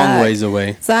a long ways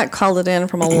away. Zach called it in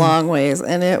from a long ways,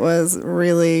 and it was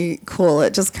really cool.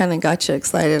 It just kind of got you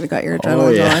excited. It got your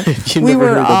adrenaline going. We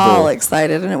were all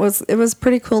excited, and it was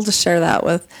pretty cool to share that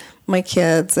with my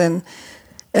kids and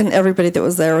everybody that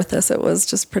was there with us. It was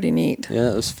just pretty neat.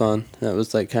 Yeah, it was fun. That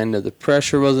was like kind of the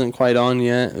pressure wasn't quite on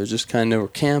yet. It was just kind of we're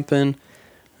camping.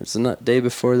 It's the day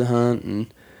before the hunt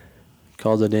and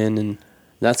called it in. And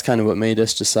that's kind of what made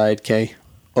us decide, okay,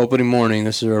 opening morning,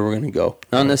 this is where we're going to go.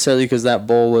 Not necessarily because that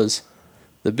bull was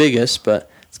the biggest,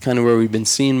 but it's kind of where we've been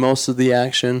seeing most of the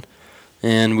action.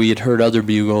 And we had heard other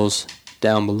bugles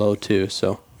down below too.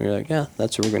 So we were like, yeah,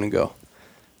 that's where we're going to go.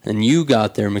 And you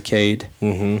got there, McCade.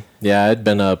 Mm-hmm. Yeah, I'd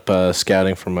been up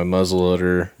scouting for my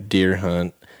muzzleloader deer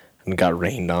hunt and got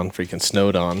rained on, freaking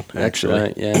snowed on, actually.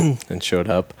 That's right, yeah. And showed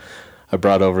up. I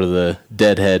brought over the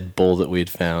deadhead bull that we'd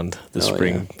found the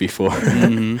spring before.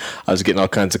 Mm-hmm. I was getting all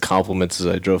kinds of compliments as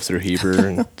I drove through Heber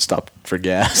and stopped for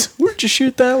gas. Where'd you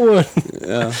shoot that one?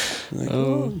 Yeah.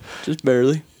 Like, just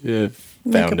barely. Yeah,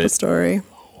 Make found up a story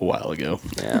a while ago.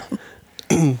 Yeah.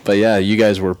 But yeah, you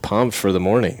guys were pumped for the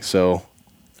morning, so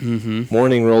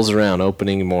Morning rolls around,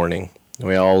 opening morning.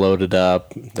 We all loaded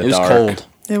up. It was cold.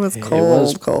 It was It cold,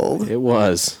 was- cold. It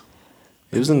was.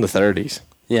 It was in the 30s.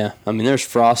 Yeah, I mean, there's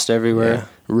frost everywhere. Yeah.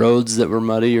 Roads that were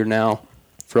muddy are now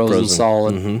frozen.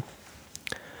 solid.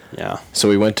 Mm-hmm. Yeah. So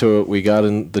we got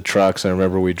in the trucks. I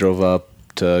remember we drove up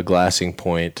to Glassing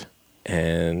Point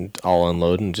and all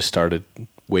unloaded and just started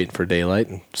waiting for daylight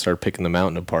and started picking the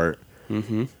mountain apart.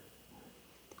 Mm-hmm.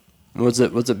 Was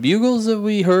it bugles that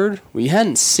we heard? We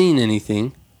hadn't seen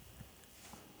anything.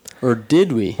 Or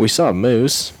did we? We saw a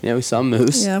moose, Yeah, we saw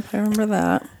moose. Yep, I remember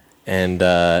that. and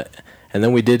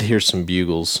then we did hear some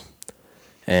bugles,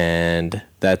 and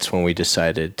that's when we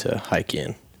decided to hike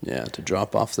in. Yeah, to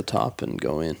drop off the top and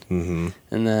go in. Mm-hmm.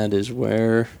 And that is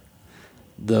where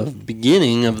the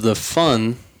beginning of the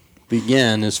fun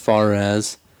began, as far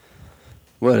as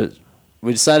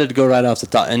we decided to go right off the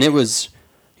top. And it was,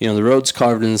 the road's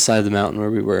carved in the side of the mountain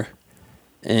where we were.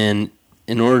 And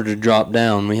in order to drop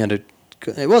down, we had to,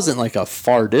 it wasn't like a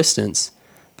far distance,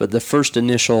 but the first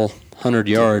initial 100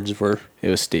 yards were It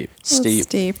was steep, It was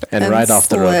steep and right off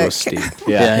the road was slick. steep.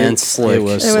 Yeah, and slick. It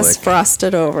was It was slick.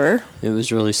 frosted over, It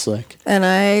was really slick. and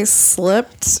I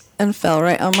slipped and fell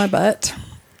right on my butt.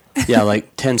 Yeah,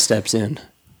 like 10 steps in.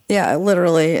 Yeah,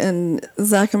 literally. And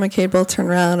Zach and McCade both turned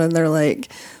around, and they're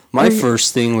like, My Are you-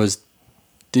 first thing was,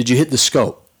 did you hit the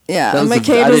scope? yeah. That And was the-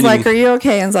 McCade I was didn't like, even- "Are you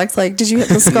okay?" And Zach's like, "Did you hit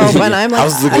the scope?" And I'm like,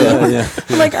 How's the gun? Yeah.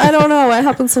 I'm like, I don't know. It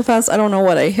happened so fast. I don't know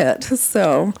what I hit.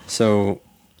 So So,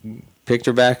 picked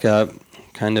her back up,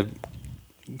 kind of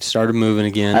started moving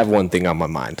again. I have one thing on my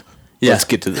mind. Yeah. Let's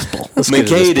get to this bull. Let's get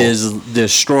to this McCade bull. is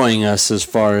destroying us as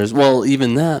far as, well,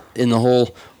 even that in the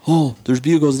whole, there's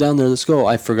bugles down there, let's go.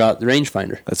 I forgot the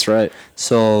rangefinder. That's right.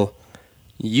 So,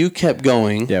 you kept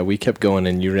going. Yeah, we kept going,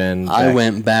 and you ran. I back.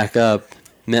 went back up,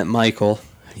 met Michael.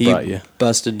 He Brought you.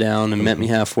 busted down and met me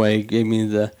halfway, gave me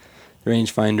the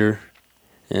rangefinder,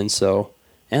 and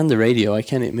the radio.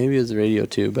 Maybe it was the radio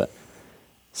too, but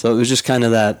so it was just kind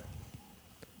of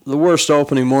the worst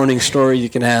opening morning story you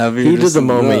can have. You're Heat of just the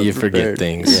moment, not you forget prepared.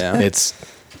 things. Yeah,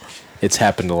 It's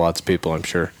happened to lots of people, I'm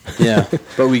sure. yeah.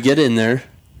 But we get in there,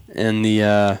 and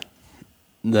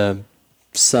the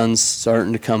sun's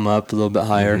starting to come up a little bit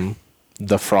higher. Mm-hmm.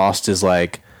 The frost is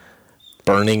like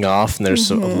burning off, and there's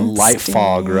some light Steam,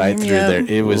 fog right through yeah. there.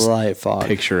 It was Light fog.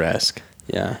 picturesque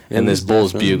Yeah, it And this was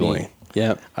bull's definitely bugling. neat.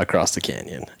 Yep. across the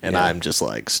canyon, and Yeah. I'm just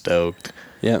like stoked.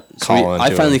 Yep. So Calling I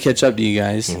to finally him. catch up to you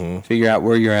guys, figure out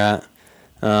where you're at,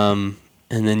 and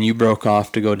then you broke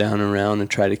off to go down and around and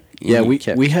try to. Yeah, we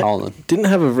kept we calling. didn't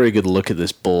have a very good look at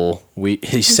this bull.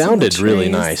 He sounded really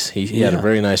trees. nice. He had a Yeah.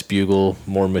 very nice bugle,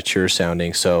 more mature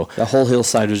sounding. So The whole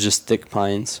hillside was just thick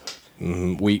pines.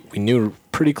 we knew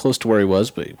pretty close to where he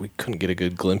was, but we couldn't get a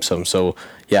good glimpse of him. So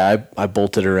yeah, I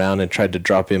bolted around and tried to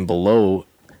drop in below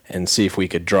and see if we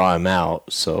could draw him out,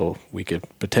 so we could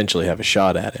potentially have a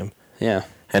shot at him. Yeah.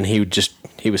 And he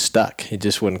was stuck. He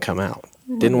just wouldn't come out.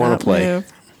 Didn't Would want not to play. move.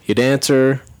 He'd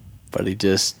answer, but he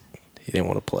didn't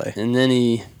want to play. And then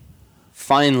he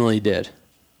finally did.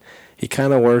 He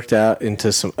kind of worked out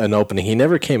into an opening. He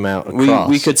never came out across.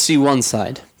 We could see one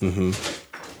side. Mm-hmm.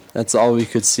 That's all we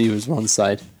could see was one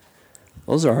side.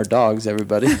 Those are our dogs,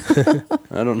 everybody.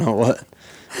 I don't know what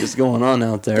is going on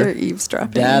out they're there.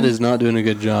 eavesdropping. Dad is not doing a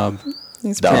good job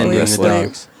He's dog probably tending the wrestling.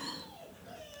 dogs.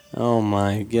 Oh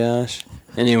my gosh.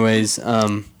 Anyways,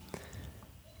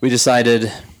 we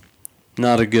decided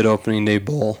not a good opening day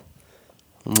bull.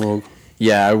 And we'll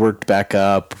Yeah, I worked back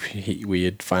up. We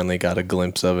had finally got a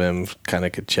glimpse of him. Kind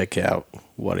of could check out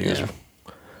what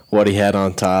he had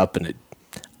on top, and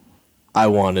I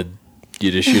wanted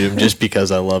you to shoot him just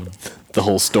because I loved the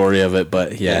whole story of it.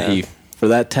 But yeah, Yeah. for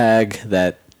that tag,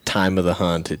 that time of the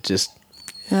hunt, it just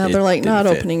Yeah, it they're like, didn't not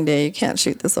fit. opening day. You can't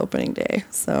shoot this opening day.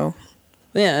 So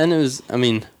Yeah, and it was, I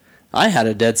mean, I had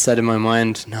a dead set in my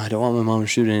mind, no, I don't want my mom to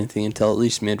shoot anything until at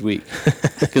least midweek.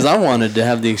 Because I wanted to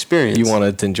have the experience. You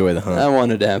wanted to enjoy the hunt. I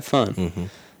wanted to have fun.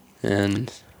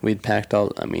 And we'd packed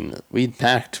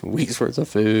weeks worth of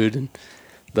food.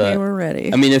 But they were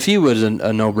ready. I mean, if he was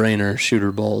a no-brainer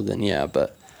shooter bull, then yeah,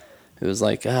 but it was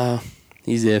like,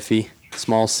 he's iffy,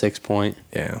 small 6-point.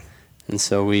 Yeah. And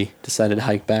so we decided to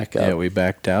hike back up, Yeah, we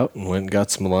backed out and went and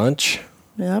got some lunch.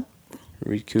 Yep.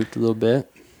 recouped a little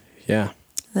bit. Yeah.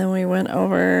 Then we went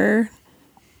over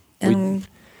and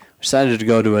Decided to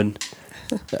go to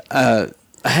I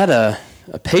had a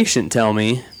patient tell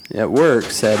me at work,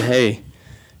 said, hey,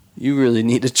 you really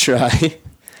need to try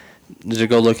to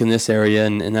go look in this area.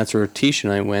 And that's where Tish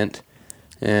and I went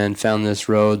and found this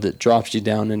road that drops you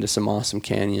down into some awesome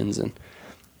canyons. And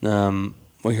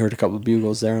we heard a couple of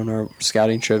bugles there on our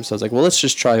scouting trip. So I was like, well, let's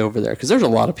just try over there. Because there's a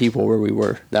lot of people where we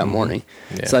were that morning.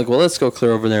 Yeah. It's like, well, let's go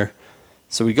clear over there.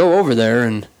 So we go over there,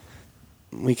 and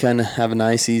we kind of have a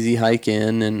nice, easy hike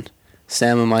in. And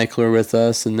Sam and Michael are with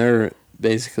us, and they're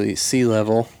basically sea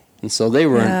level. And so they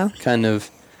weren't kind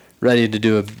of ready to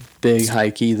do a big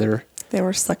hike either. They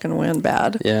were sucking wind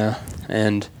bad. Yeah.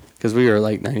 And because we were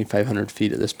like 9,500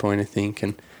 feet at this point, I think.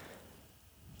 And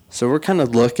so we're kind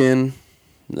of looking.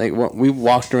 Like we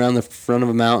walked around the front of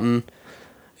a mountain.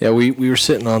 Yeah, we were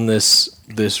sitting on this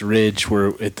ridge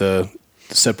where it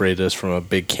separated us from a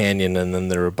big canyon, and then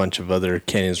there were a bunch of other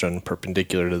canyons running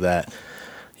perpendicular to that,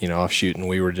 offshoot, and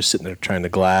we were just sitting there trying to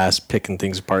glass, picking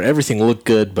things apart. Everything looked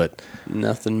good, but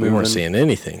nothing we moving. weren't seeing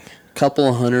anything. Couple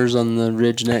of hunters on the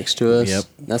ridge next to us. Yep.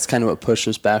 That's kind of what pushed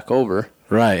us back over.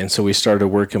 Right, and so we started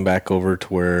working back over to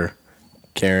where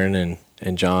Karen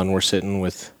and John were sitting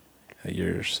with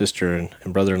your sister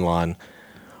and brother-in-law, and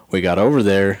we got over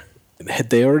there.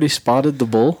 Had they already spotted the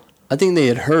bull? I think they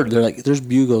had heard. They're like, "There's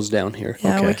bugles down here."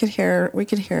 Yeah, Okay. we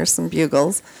could hear some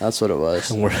bugles. That's what it was.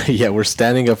 And we're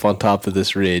standing up on top of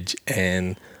this ridge,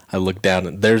 and I look down,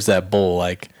 and there's that bull,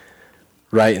 like,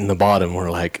 right in the bottom.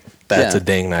 We're like, that's a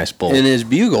dang nice bull. And his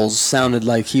bugles sounded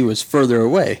like he was further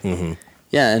away. Mm-hmm.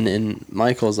 Yeah, and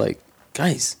Michael's like,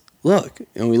 "Guys, look!"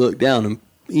 And we look down, and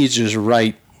he's just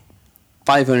right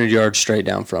 500 yards straight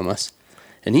down from us.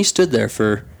 And he stood there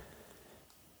for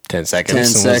 10 seconds. 10 and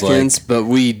was seconds, like, but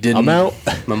we didn't. I'm out.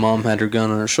 My mom had her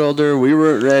gun on her shoulder. We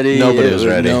weren't ready. Nobody was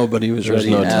ready. Nobody was There was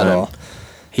ready no at time. all.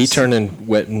 He turned and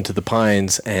went into the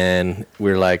pines, and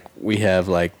we're like, we have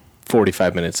like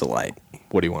 45 minutes of light.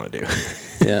 What do you want to do?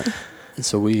 Yeah. And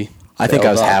so we. I think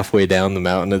I was bailed off. halfway down the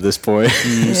mountain at this point.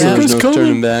 So there's no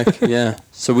turning back. Yeah.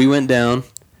 So we went down,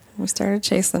 We started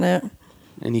chasing it.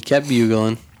 and he kept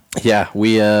bugling. Yeah,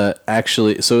 we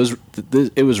actually. So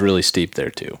it was really steep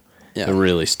there too. Yeah.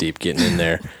 Really steep getting in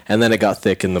there, and then it got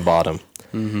thick in the bottom.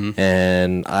 Mm-hmm.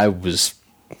 And I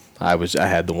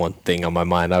had the one thing on my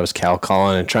mind. I was cow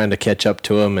calling and trying to catch up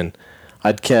to him, and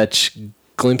I'd catch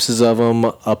glimpses of him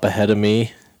up ahead of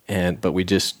me, but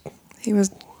He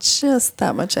was just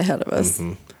that much ahead of us.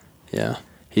 Mm-hmm. Yeah.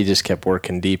 he just kept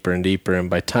working deeper and deeper. And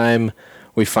by the time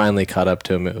we finally caught up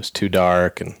to him, it was too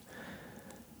dark, and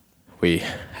we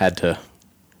had to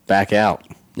back out.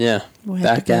 Yeah. We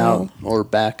had Back to out go. or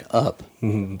back up.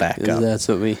 Back up. That's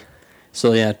what we.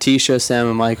 So yeah, Tisha, Sam,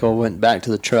 and Michael went back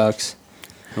to the trucks,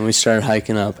 and we started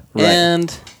hiking up. Right.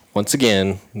 And Once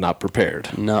again, not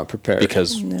prepared. not prepared.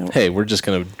 Because, No. hey, we're just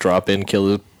going to drop in,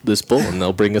 kill this bull, and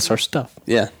they'll bring us our stuff.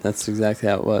 Yeah, that's exactly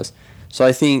how it was. So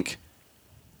I think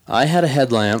I had a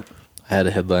headlamp, I had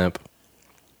a headlamp.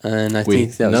 and I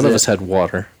think that was None of it. us had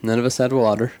water. None of us had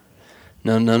water.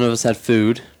 None of us had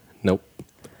food. Nope.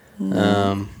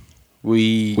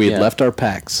 We We had left our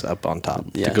packs up on top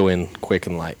Yeah. to go in quick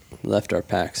and light. left our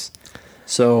packs.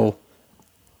 So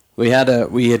we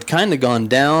had kind of gone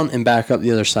down and back up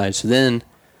the other side. So then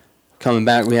coming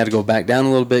back, we had to go back down a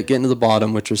little bit, get into the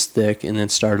bottom, which was thick, and then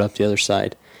start up the other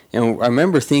side. And I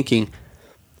remember thinking,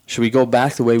 should we go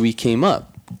back the way we came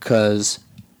up? Because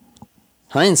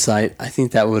hindsight, I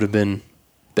think that would have been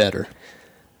better.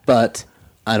 But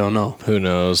I don't know. Who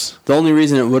knows? The only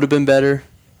reason it would have been better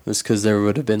was because there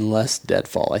would have been less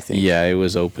deadfall, I think. Yeah, it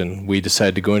was open. We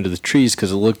decided to go into the trees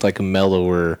because it looked like a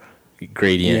mellower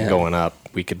gradient Yeah. going up.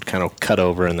 We could kind of cut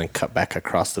over and then cut back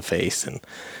across the face. And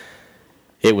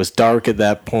it was dark at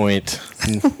that point.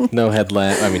 No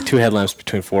headlamp. I mean, 2 headlamps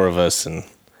between 4 of us. And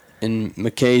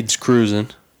McCade's cruising.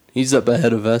 He's up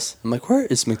ahead of us. I'm like, where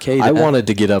is McCade? I at? wanted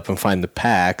to get up and find the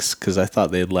packs because I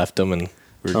thought they had left them, and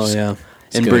we were Oh, just, yeah.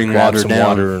 just And gonna bring grab water some down.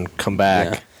 water and come back.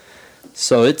 Yeah.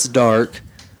 So it's dark.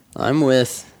 I'm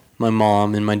with my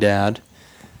mom and my dad.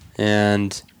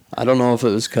 And I don't know if it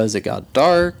was because it got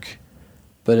dark,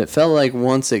 but it felt like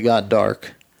once it got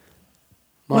dark.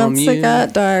 Mom, Once it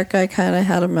got dark, I kind of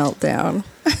had a meltdown.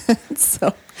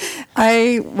 So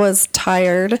I was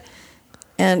tired,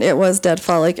 and it was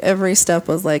deadfall. Like every step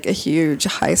was like a huge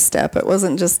high step. It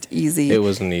wasn't just easy. It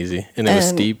wasn't easy, and it was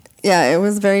steep. Yeah, it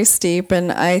was very steep,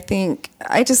 and I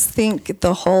just think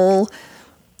the whole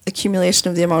accumulation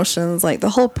of the emotions, like the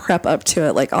whole prep up to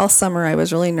it, like all summer I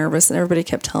was really nervous, and everybody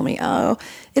kept telling me, "Oh,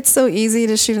 it's so easy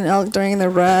to shoot an elk during the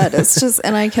rut." It's just,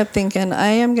 and I kept thinking, I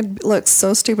am gonna look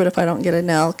so stupid if I don't get an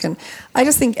elk, and I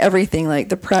just think everything, like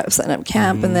the prep, setting up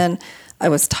camp, and then I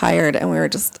was tired, and we were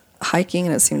just hiking,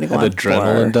 and it seemed to go Had on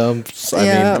adrenaline for, dumps.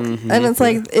 yeah, I mean, and it's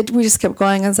like we just kept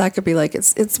going, and Zach could be like,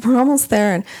 "It's we're almost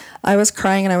there," and I was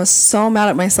crying, and I was so mad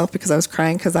at myself because I was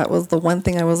crying because that was the one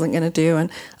thing I wasn't gonna do, and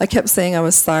I kept saying I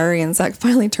was sorry, and Zach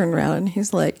finally turned around and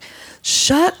he's like,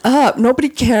 "Shut up! Nobody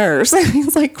cares."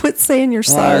 He's like, "Quit saying you're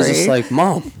sorry." I was just like,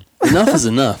 Mom, enough is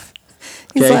enough.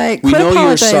 He's Okay? like, We "Quit know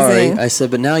you're sorry. apologizing." I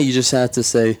said, but now you just have to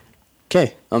say,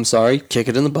 okay, I'm sorry, kick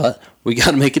it in the butt. We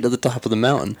got to make it to the top of the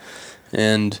mountain.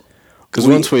 And because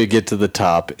once we get to the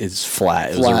top, it's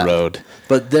flat. It was a road.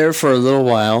 But there for a little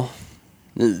while,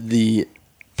 the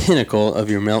pinnacle of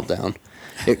your meltdown,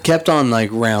 it kept on like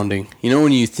rounding. You know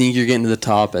when you think you're getting to the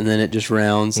top and then it just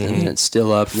rounds and then it's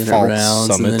still up, and then False it rounds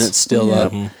and then summits. it's still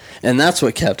up. And that's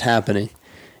what kept happening.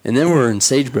 And then we're in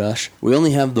sagebrush. We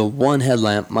only have the one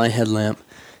headlamp, my headlamp.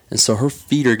 And so her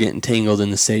feet are getting tangled in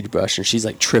the sagebrush, and she's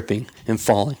like tripping and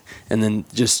falling. And then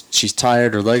just she's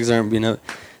tired, her legs aren't being up.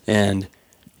 And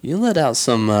you let out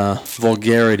some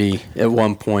vulgarity at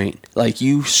one point. Like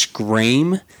you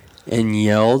scream and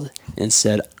yelled and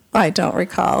said, I don't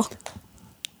recall.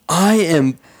 I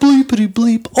am bleepity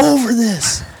bleep over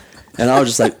this. And I was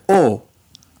just like, oh.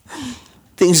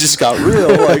 Things just got real.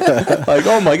 Like,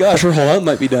 oh my gosh, her whole hunt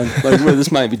might be done. Like, well,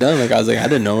 this might be done. Like, I was like, I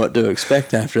didn't know what to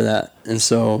expect after that. And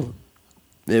so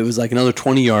it was like another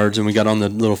 20 yards, and we got on the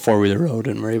little four-wheeler road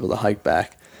and were able to hike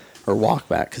back or walk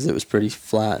back because it was pretty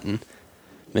flat, and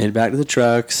made it back to the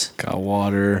trucks. Got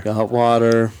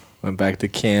water. Went back to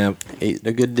camp. Ate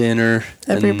a good dinner.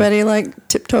 Everybody like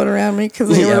tiptoed around me because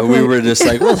We were just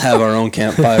like, we'll have our own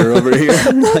campfire over here.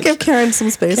 We'll give Karen some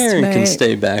space Karen tonight. can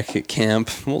stay back at camp.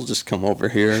 We'll just come over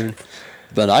here.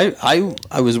 But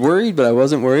I was worried, but I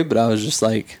wasn't worried. But I was just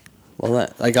like, well,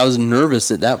 I was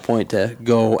nervous at that point to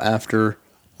go after.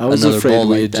 I was another afraid bull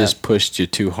we like had that. just pushed you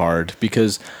too hard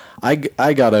because I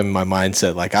got in my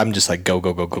mindset like I'm just like go,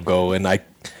 and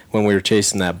when we were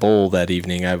chasing that bull that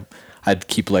evening I'd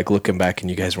keep like looking back and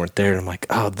you guys weren't there, and I'm like,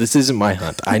 oh, this isn't my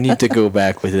hunt. I need to go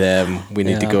back with them. We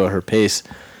need to go at her pace.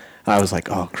 I was like,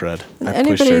 oh crud. I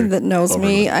pushed Anybody her that knows over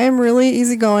me, the- I am really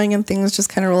easygoing and things just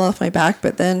kind of roll off my back.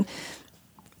 But then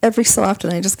every so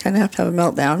often, I just kind of have to have a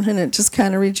meltdown, and it just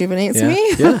kind of rejuvenates Yeah,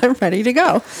 me. yeah. I'm ready to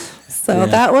go. So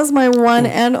that was my one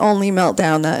and only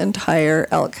meltdown that entire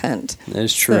elk hunt. That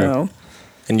is true. So,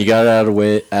 And you got it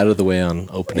out of the way on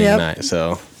opening Yep. night.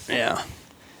 So Yeah.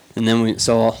 And then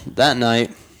so that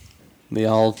night, we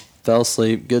all fell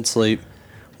asleep, good sleep.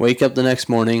 Wake up the next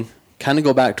morning, kind of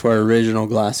go back to our original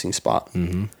glassing spot.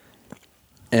 Mm-hmm.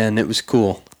 And it was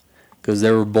cool because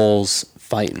there were bulls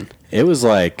fighting. it was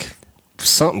like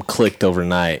something clicked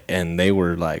overnight, and they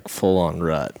were like full on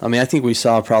rut. I mean, I think we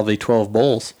saw probably 12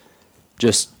 bulls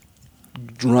just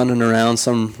running around,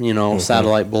 some,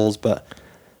 satellite bulls, but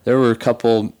there were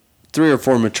 3 or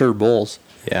 4 mature bulls,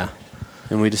 Yeah.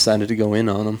 and we decided to go in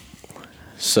on them.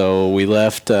 So we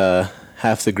left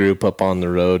half the group up on the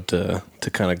road to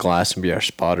kind of glass and be our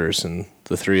spotters, and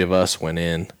the 3 of us went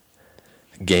in.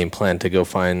 Game plan to go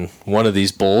find one of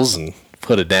these bulls and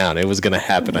put it down. It was going to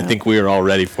happen. I think we were all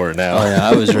ready for it now. Oh, yeah,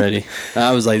 I was ready.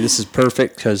 I was like, this is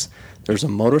perfect because there's a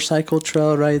motorcycle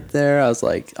trail right there.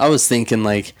 I was thinking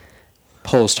like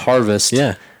post-harvest.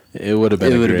 Yeah, it would have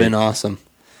been. It a would have great- been awesome.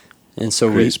 And so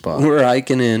great spot. we're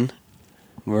hiking in.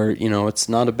 It's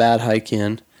not a bad hike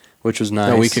in, which was nice.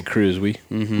 No, we could cruise. We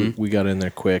got in there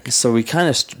quick. So we kind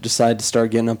of decided to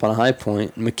start getting up on a high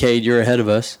point. McCade, you're ahead of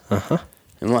us. Uh-huh.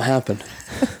 And what happened?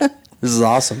 This is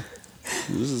awesome.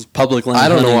 This is public land. I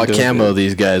don't know what hunting. camo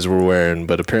these guys were wearing,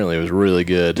 but apparently it was really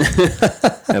good.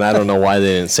 And I don't know why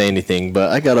they didn't say anything,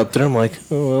 but I got up there. I'm like,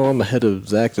 oh, well, I'm ahead of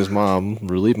Zach and his mom.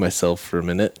 Relieve myself for a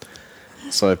minute.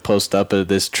 So I post up at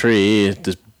this tree,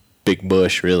 this big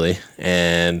bush, really,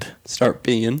 and Start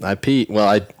peeing. I peed. Well,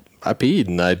 I peed,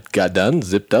 and I got done,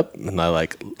 zipped up, and I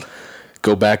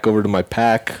go back over to my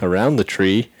pack around the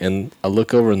tree, and I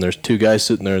look over, and there's 2 guys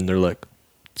sitting there, and they're like,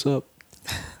 "What's up?"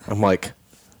 I'm like,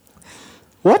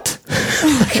 "What?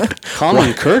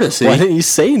 Common courtesy. Why didn't you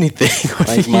say anything?"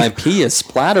 Like my pee is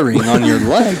splattering on your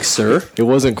leg, sir. It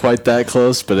wasn't quite that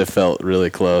close, but it felt really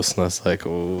close, and I was like,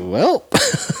 "Well,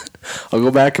 I'll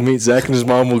go back and meet Zach and his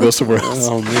mom. We'll go somewhere else."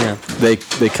 Oh man, They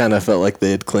kind of felt like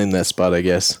they had claimed that spot, I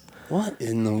guess. what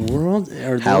in the world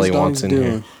are those Hallie dogs wants in doing?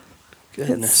 here. it's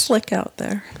Goodness, slick out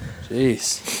there.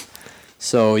 jeez.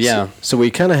 So yeah, So we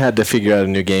kind of had to figure out a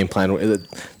new game plan.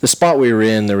 The spot we were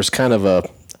in, there was kind of a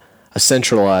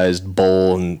centralized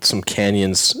bowl and some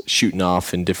canyons shooting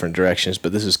off in different directions,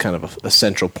 but this is kind of a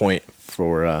central point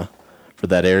for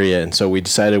that area. And so we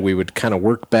decided we would kind of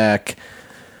work back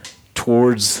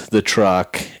towards the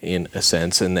truck in a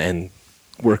sense and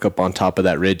work up on top of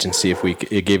that ridge and see if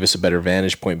it gave us a better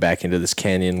vantage point back into this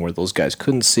canyon where those guys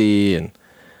couldn't see, and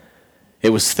it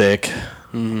was thick.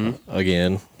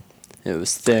 Again. It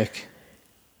was thick.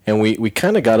 And we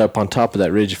kind of got up on top of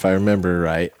that ridge, if I remember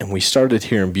right, and we started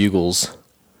hearing bugles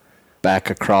back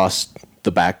across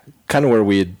the back, kind of where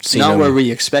we had seen Not them. where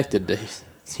we expected to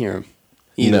hear them.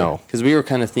 Either. No. Because we were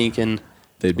kind of thinking,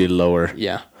 They'd be lower.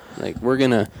 yeah, like we're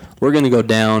gonna go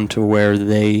down to where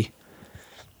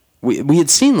we had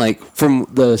seen, like, from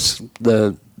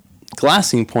the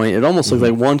glassing point, it almost looked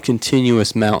like one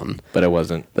continuous mountain, But it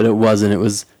wasn't. but it wasn't. It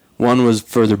was one was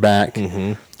further back,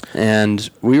 and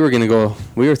we were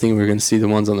thinking we were going to see the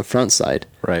ones on the front side,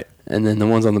 Right. and then the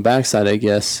ones on the back side, I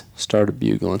guess, started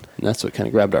bugling, and that's what kind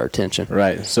of grabbed our attention.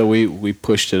 Right. So we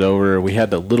pushed it over. We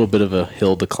had a little bit of a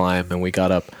hill to climb, and we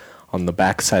got up on the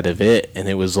back side of it, and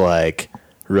it was like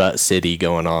Rut City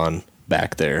going on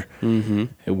back there.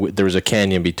 There was a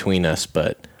canyon between us,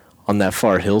 but on that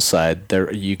far hillside,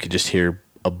 there you could just hear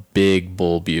a big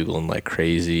bull bugling like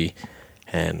crazy,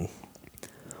 and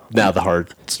now the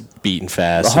heart's beating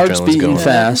fast. The heart's adrenaline's beating going.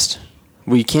 fast.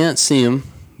 We can't see them,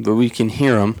 but we can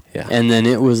hear them. Yeah. And then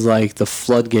it was like the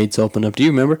floodgates opened up. Do you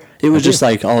remember? It was just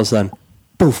like all of a sudden,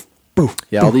 poof, poof.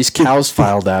 Yeah, all these cows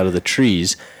filed out of the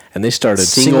trees, and they started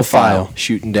Single single file file.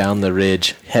 shooting down the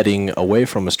ridge, heading away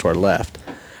from us to our left.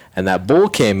 And that bull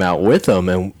came out with them,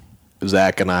 and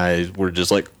Zach and I were just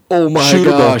like, "Oh my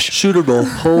gosh, shootable.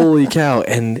 holy cow!"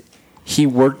 And he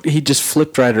just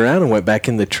flipped right around and went back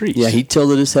in the trees. Yeah, he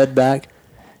tilted his head back,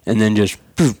 and then just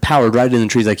poof, powered right in the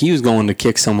trees like he was going to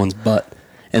kick someone's butt.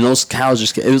 And those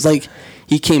cows it was like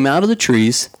he came out of the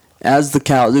trees as the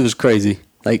cows. It was crazy.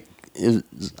 Like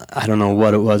I don't know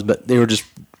what it was, but they were just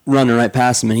running right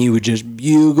past him, and he would just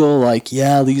bugle like,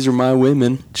 "Yeah, these are my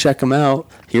women. Check them out.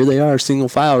 Here they are, single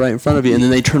file right in front of you." And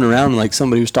then they turn around and like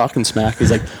somebody was talking smack.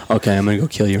 He's like, "Okay, I'm gonna go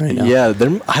kill you right now." Yeah,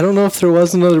 I don't know if there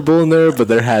was another bull in there, but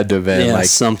there had to have been. Yeah, like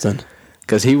something.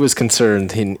 because he was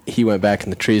concerned. He went back in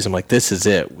the trees. I'm like, this is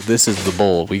it. This is the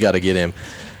bull. We got to get him.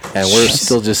 And we're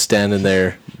still just standing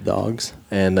there. Dogs.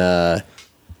 And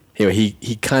anyway,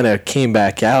 he kind of came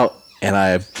back out, and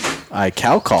I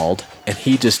cow called, and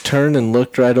he just turned and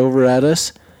looked right over at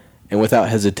us, and without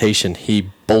hesitation, he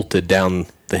bolted down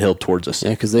the hill towards us.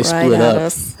 Yeah, because they Right split at up.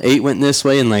 us. 8 went this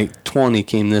way, and like 20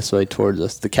 came this way towards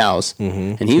us, the cows.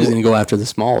 And he was going to go after the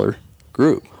smaller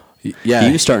group. Yeah,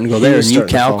 He was starting to go he there, was and you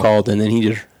starting to cow fall. called, and then he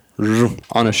just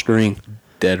on a string.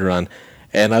 Dead run.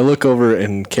 And I look over,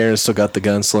 and Karen still got the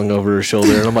gun slung over her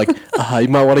shoulder, and I'm like, you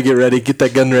might want to get ready. Get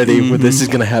that gun ready. This is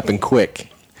going to happen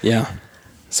quick. Yeah.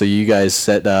 So you guys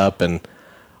set up, and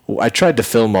I tried to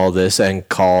film all this and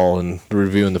call and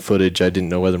reviewing the footage. I didn't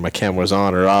know whether my camera was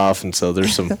on or off, and so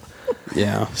there's some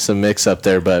Yeah. some mix up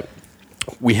there. But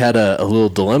we had a little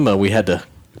dilemma. We had to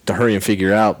hurry and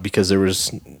figure out because there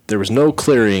was no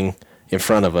clearing in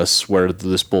front of us where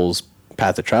this bull's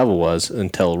path of travel was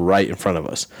until right in front of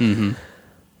us. Mm-hmm.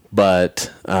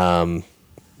 But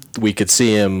we could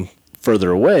see him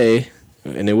further away,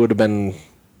 and it would have been,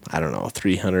 I don't know, a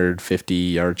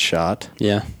 350-yard shot.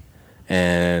 Yeah.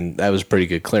 And that was a pretty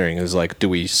good clearing. It was like, do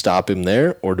we stop him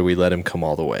there, or do we let him come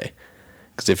all the way?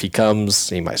 Because if he comes,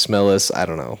 he might smell us. I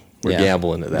don't know. We're Yeah.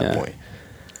 gambling at that Yeah. point.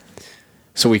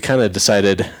 So we kind of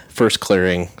decided, first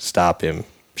clearing, stop him,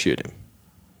 shoot him.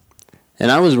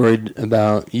 And I was worried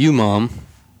about you, Mom,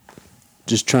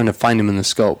 just trying to find him in the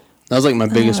scope. That was like my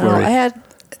biggest worry.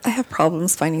 I have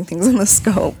problems finding things in the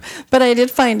scope, but I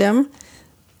did find him,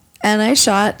 and I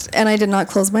shot, and I did not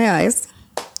close my eyes,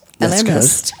 and That's I good.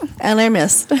 missed, and I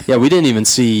missed. Yeah, we didn't even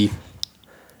see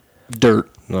dirt.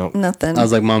 No. Nothing. I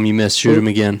was like, Mom, you missed. Shoot him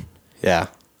again. Yeah.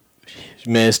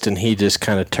 Missed, and he just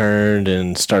kind of turned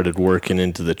and started working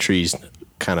into the trees,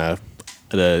 kind of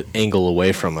at an angle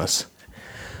away from us.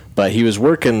 But he was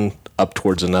working up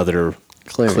towards another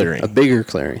clearing. A bigger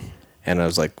clearing. And I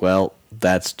was like, well,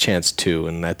 that's chance 2,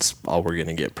 and that's all we're going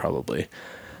to get probably.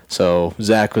 So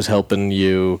Zach was helping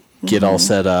you get all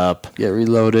set up, Get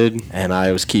reloaded. and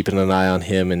I was keeping an eye on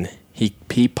him, and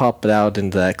he popped out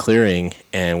into that clearing,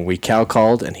 and we cow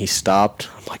called, and he stopped.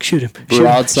 I'm like, shoot him. Shoot him,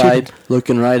 Broadside, shoot him.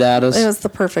 looking right at us. It was the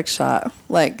perfect shot,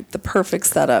 like the perfect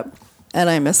setup, and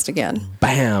I missed again.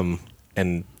 Bam.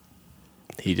 And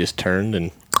he just turned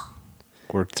and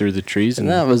worked through the trees, and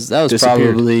That was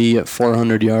disappeared. probably at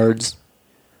 400 yards.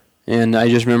 And I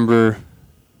just remember,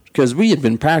 because we had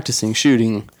been practicing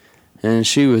shooting, and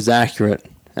she was accurate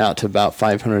out to about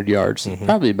 500 yards,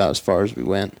 probably about as far as we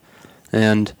went.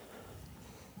 And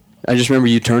I just remember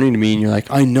you turning to me, and you're like,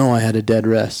 I know I had a dead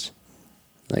rest.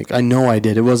 Like, I know I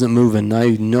did. It wasn't moving. I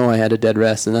know I had a dead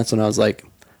rest. And that's when I was like,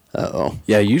 Uh-oh.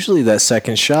 Yeah, usually that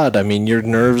second shot, I mean, your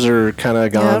nerves are kind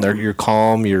of gone. Yep. You're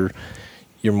calm. You're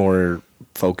more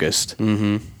focused.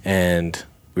 Mm-hmm. And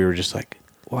we were just like,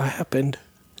 what happened?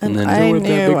 And then I with that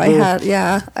knew big I bull.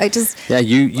 had, I just, Yeah,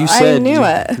 you I said knew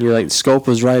it. You're like, the scope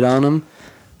was right on him.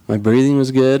 My breathing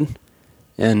was good.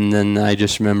 And then I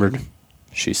just remembered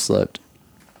she slipped.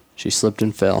 She slipped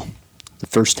and fell. The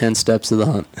first 10 steps of the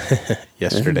hunt.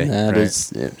 Yesterday. And that right.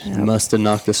 is, it must have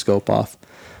knocked the scope off.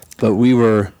 But we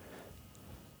were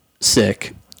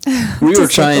sick. We were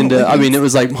trying to, I mean, it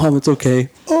was like, Mom, it's okay.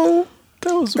 Oh,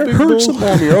 that was a it big hurts bull. some,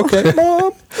 Mom. You're okay.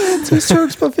 Mom, it just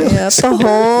hurts my feelings. yeah, the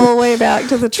whole way back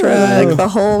to the truck, the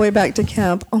whole way back to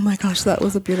camp. Oh my gosh, that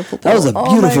was a beautiful bull. That was a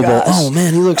beautiful bull. gosh. Oh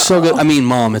man, he looks so good. I mean,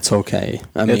 Mom, it's okay.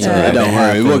 I mean, It's all right. don't It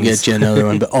worry, we'll happens. get you another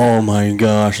one. But oh my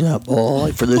gosh, that bull,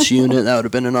 like for this unit, that would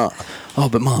have been enough. Oh,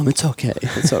 but Mom, it's okay.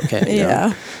 It's okay. you know?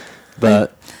 Yeah.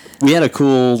 But we had a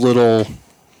cool little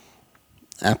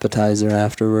appetizer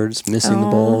afterwards, missing the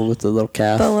bowl with the little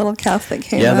calf. The little calf that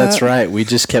came Yeah, that's up. right. We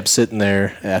just kept sitting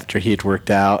there after he had worked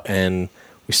out, and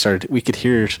we could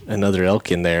hear another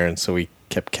elk in there, and so we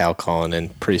kept cow calling,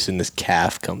 and pretty soon this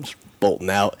calf comes bolting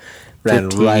out, ran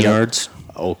 15 right up- yards.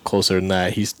 Oh, closer than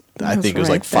that. I was think it was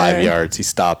right like 5 there. yards. He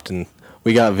stopped, and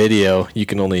we got video. You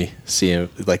can only see him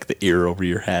like the ear over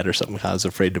your head or something. I was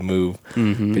afraid to move, but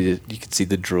you could see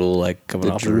the drool like coming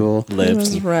The off drool. her It lips.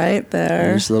 was and- right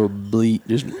there. Just a little bleat,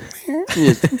 just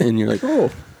and you're like, oh.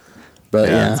 But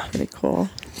Yeah. yeah. Pretty cool.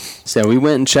 So we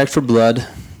went and checked for blood,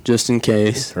 just in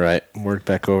case. Right, worked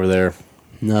back over there.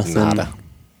 Nothing. Nada.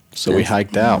 So we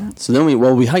hiked out. So then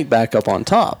we hiked back up on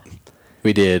top.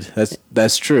 We did.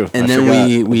 That's true. And I then forgot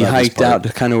we about this hiked part. out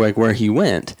to kind of like where he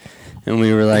went. And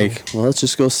we were like, well, let's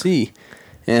just go see.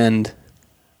 And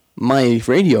my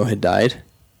radio had died.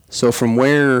 So from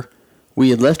where we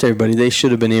had left everybody, they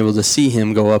should have been able to see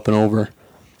him go up and over.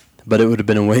 But it would have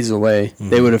been a ways away.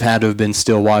 They would have had to have been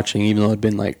still watching, even though it had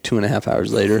been like 2.5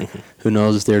 hours later. Who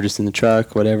knows if they were just in the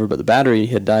truck, whatever. But the battery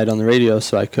had died on the radio,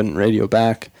 so I couldn't radio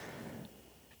back.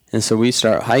 And so we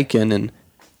start hiking, and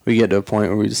we get to a point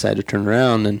where we decide to turn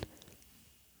around. And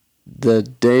the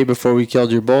day before we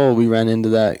killed your bull, we ran into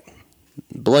that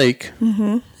Blake,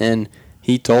 and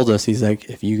he told us, he's like,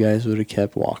 if you guys would have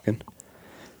kept walking,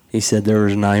 he said there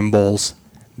was 9 bulls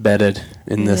bedded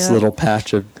in this Yeah. little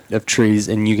patch of trees,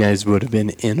 and you guys would have been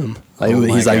in them. Like, Oh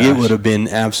my he's like, it gosh. would have been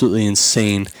absolutely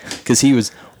insane, because he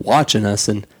was watching us,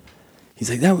 and he's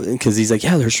like, because he's like,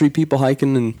 yeah, there's 3 people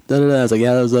hiking, and da-da-da. I was like,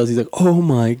 yeah, that was us. He's like, oh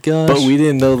my gosh. But we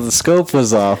didn't know the scope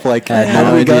was off. Like, I had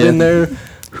how no we got idea. in there,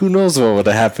 who knows what would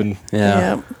have happened.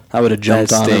 Yeah. Yep. I would have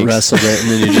jumped That on it, stinks. wrestled it,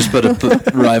 and then you just put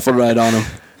a rifle right on him.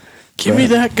 Give me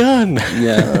that gun.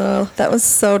 Yeah. Oh, that was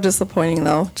so disappointing,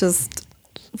 though. Just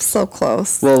so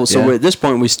close. Well, so Yeah. at this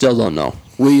point, we still don't know.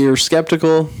 We are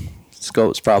skeptical.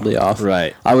 Scope's probably off.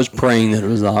 Right. I was praying that it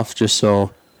was off, just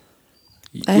so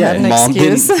I had an Mom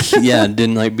excuse.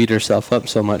 didn't like beat herself up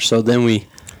so much. So then we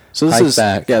So this hiked is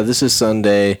back. this is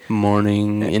Sunday.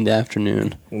 morning into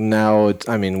afternoon. Now,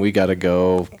 we got to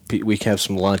go. We have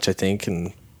some lunch, I think,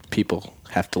 and people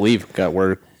have to leave. Got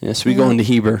work. Yeah, so we go into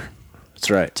Heber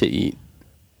That's right. to eat.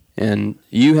 And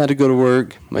you had to go to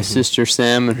work. My sister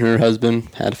Sam and her husband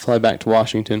had to fly back to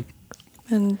Washington.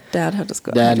 And Dad had to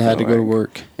go. Dad had to go to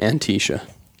work, and Tisha.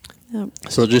 Yep.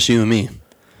 So just you and me.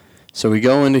 So we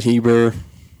go into Heber.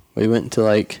 We went into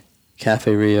like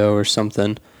Cafe Rio or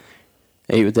something.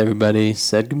 Ate with everybody,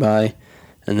 said goodbye,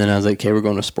 and then I was like, okay, we're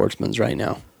going to Sportsman's right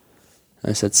now.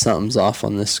 I said, something's off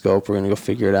on this scope. We're going to go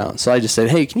figure it out. So I just said,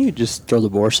 hey, can you just throw the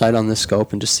bore sight on this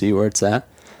scope and just see where it's at?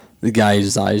 The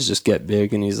guy's eyes just get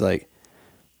big, and he's like,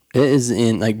 it is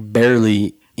in, like,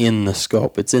 barely in the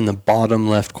scope. It's in the bottom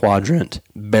left quadrant,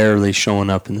 barely showing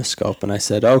up in the scope. And I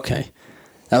said, okay.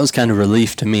 That was kind of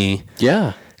relief to me,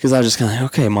 Yeah. because I was just kind of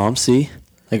like, okay, Mom, see?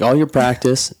 Like, all your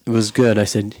practice was good. I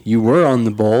said, you were on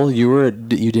the bowl. You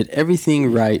did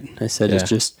everything right. I said, Yeah. it's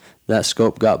just that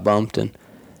scope got bumped. And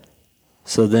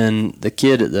so then the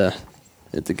kid at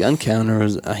the gun counter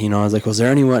was, I was like, was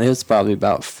there anyone? It was probably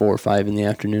about 4 or 5 in the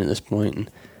afternoon at this point. And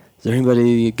is there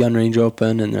anybody gun range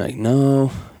open? And they're like,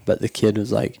 no. But the kid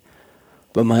was like,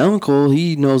 but my uncle,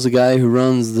 he knows a guy who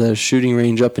runs the shooting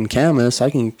range up in Camas. I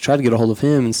can try to get a hold of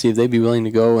him and see if they'd be willing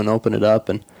to go and open it up.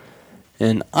 And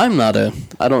I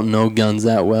don't know guns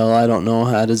that well. I don't know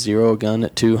how to zero a gun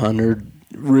at 200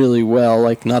 really well.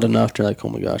 Like, not enough to like, oh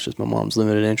my gosh, it's my mom's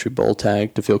limited entry bowl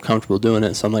tag to feel comfortable doing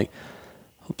it. So I'm like,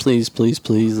 oh, please,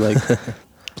 like,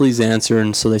 please answer.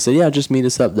 And so they said, yeah, just meet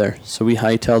us up there. So we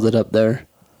hightailed it up there.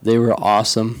 They were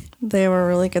awesome. They were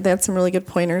really good. They had some really good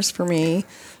pointers for me,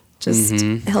 just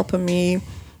helping me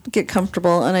get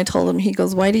comfortable. And I told him, he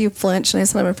goes, why do you flinch? And I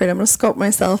said, I'm afraid I'm going to scope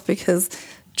myself because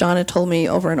John had told me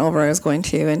over and over I was going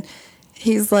to. And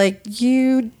he's like,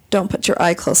 you don't put your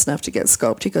eye close enough to get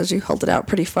scoped. He goes, you held it out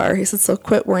pretty far. He said, so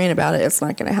quit worrying about it. It's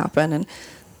not going to happen. And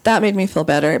that made me feel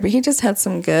better. But he just had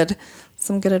some good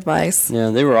advice. Yeah,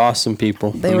 they were awesome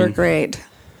people. They were great.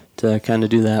 To kind of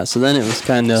do that. So then it was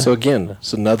kind of... So again,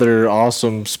 it's another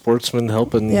awesome sportsman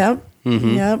helping Yep.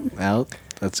 Yep. out.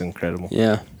 That's incredible.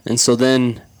 Yeah. And so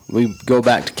then we go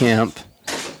back to camp.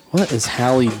 What is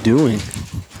Hallie doing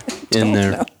in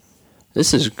there? know.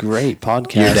 This is great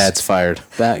podcast. Your dad's fired.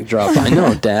 Backdrop. I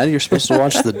know, Dad. You're supposed to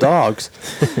watch the dogs.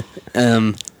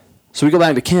 So we go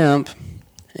back to camp,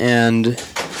 and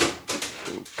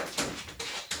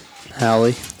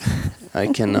Hallie, I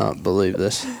cannot believe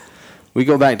this. We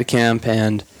go back to camp,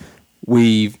 and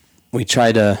we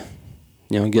try to,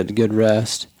 get a good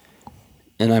rest.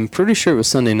 And I'm pretty sure it was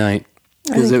Sunday night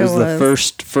because it was the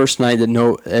first night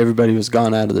that everybody was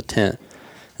gone out of the tent.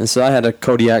 And so I had a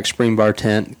Kodiak spring bar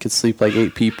tent, could sleep like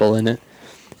 8 people in it.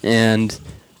 And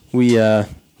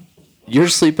you're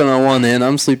sleeping on one end,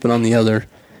 I'm sleeping on the other.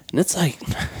 And it's like...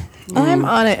 I'm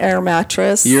on an air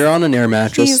mattress. You're on an air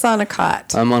mattress. He's on a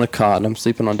cot. I'm on a cot. I'm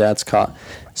sleeping on Dad's cot.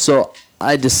 So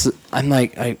I'm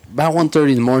like, about 1:30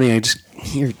 in the morning, I just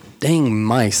hear dang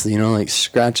mice, like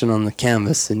scratching on the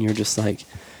canvas. And you're just like,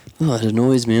 oh, it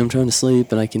annoys me. I'm trying to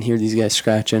sleep, and I can hear these guys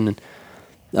scratching. And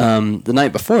the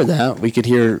night before that, we could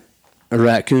hear a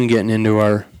raccoon getting into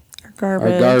our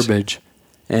garbage.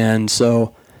 And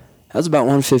so that was about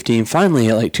 1:15. Finally,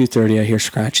 at like 2:30, I hear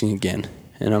scratching again.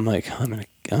 And I'm like,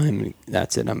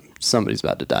 that's it. Somebody's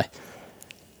about to die.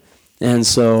 And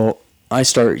so I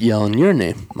start yelling your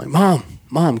name. I'm like,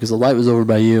 Mom, because the light was over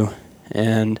by you.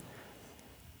 And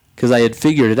because I had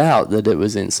figured it out that it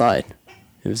was inside.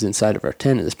 It was inside of our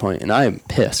tent at this point. And I am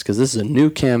pissed because this is a new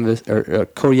canvas, or a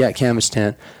Kodiak canvas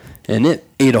tent. And it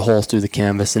ate a hole through the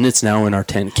canvas, and it's now in our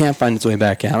tent. Can't find its way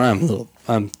back out.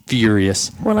 I'm furious.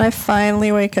 When I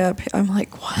finally wake up, I'm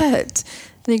like, what?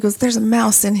 And he goes, there's a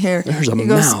mouse in here. There's a mouse. He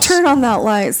goes, mouse. Turn on that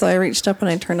light. So I reached up and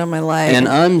I turned on my light. And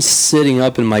I'm sitting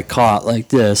up in my cot like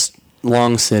this,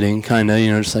 long sitting, kind of,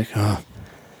 just like, oh.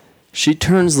 She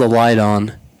turns the light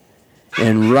on,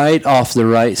 and right off the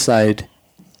right side,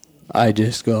 I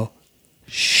just go,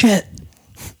 shit,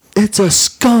 it's a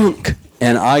skunk.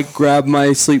 And I grab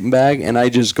my sleeping bag, and I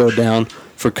just go down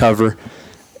for cover.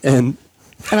 And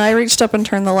I reached up and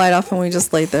turned the light off, and we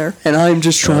just laid there. And I'm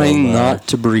just trying not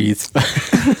to breathe.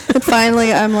 And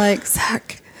finally, I'm like,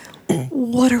 Zach,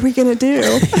 what are we going to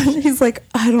do? And he's like,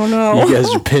 I don't know. You guys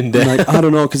are pinned down. I'm like, I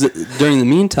don't know, because during the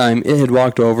meantime, it had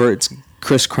walked over. It's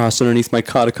crisscrossed underneath my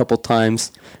cot a couple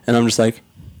times. And I'm just like,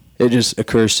 it just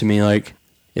occurs to me, like,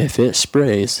 if it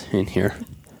sprays in here,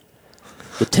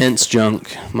 the tent's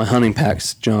junk, my hunting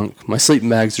pack's junk, my sleeping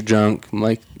bags are junk,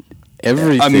 like,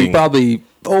 everything. I mean, probably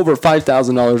over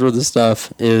 $5,000 worth of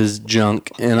stuff is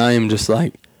junk, and I am just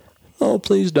like, oh,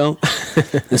 please don't.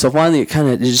 And so finally, it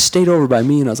just stayed over by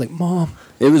me, and I was like, Mom,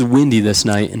 it was windy this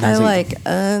night, and I was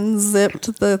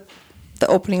unzipped the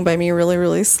opening by me really,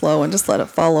 really slow and just let it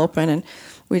fall open, and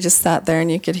we just sat there,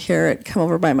 and you could hear it come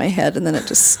over by my head, and then it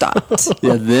just stopped.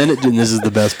 Yeah, then it didn't. This is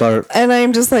the best part. And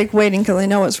I'm just like waiting because I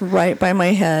know it's right by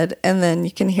my head, and then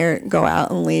you can hear it go out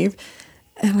and leave,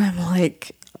 and I'm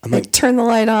like, turn the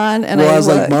light on, and I was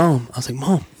like,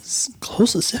 Mom,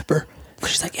 close the zipper.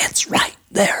 She's like, it's right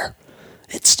there.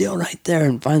 It's still right there.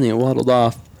 And finally it waddled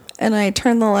off. And I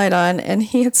turned the light on, and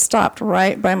he had stopped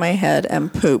right by my head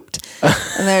and pooped.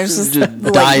 And there's just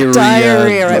like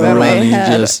diarrhea right by my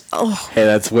head. Hey,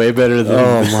 that's way better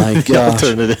than my the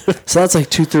alternative. So that's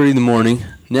like 2:30 in the morning.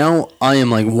 Now I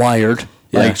am like wired,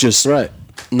 like just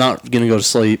not gonna go to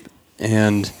sleep.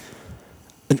 And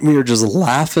we were just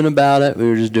laughing about it. We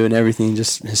were just doing everything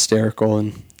just hysterical.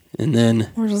 And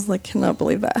then we're just like, cannot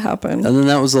believe that happened. And then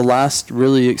that was the last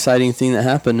really exciting thing that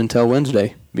happened until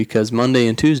Wednesday, because Monday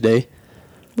and Tuesday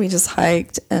we just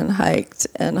hiked and hiked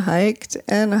and hiked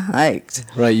and hiked.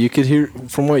 Right, you could hear,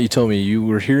 from what you told me, you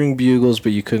were hearing bugles,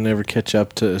 but you could never catch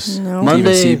up to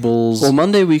Monday. See bulls. Well,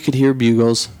 Monday we could hear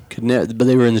bugles, but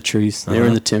they were in the trees. They were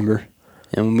in the timber.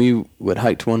 And we would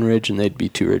hike to one ridge, and they'd be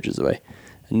 2 ridges away.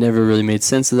 I never really made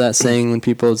sense of that saying when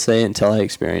people would say it until I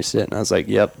experienced it. And I was like,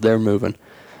 yep, they're moving.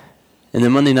 And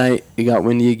then Monday night, it got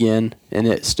windy again, and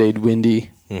it stayed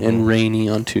windy and rainy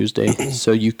on Tuesday.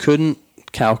 So you couldn't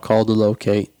cow call to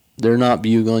locate. They're not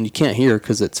bugling. You can't hear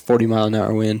because it's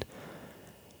 40-mile-an-hour wind.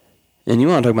 And you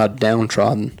want to talk about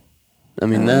downtrodden. I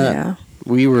mean,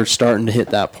 we were starting to hit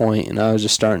that point, and I was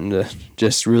just starting to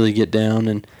just really get down.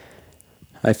 And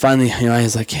I finally, I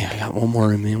was like, hey, I got one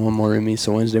more in me.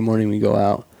 So Wednesday morning we go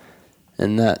out.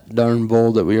 And that darn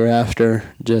bull that we were after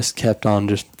just kept on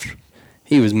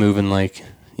he was moving like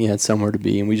he had somewhere to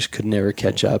be, and we just could never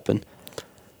catch up. And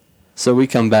so we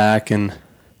come back, and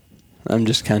I'm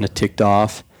just kind of ticked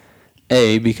off.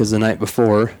 Because the night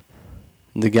before,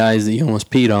 the guys that he almost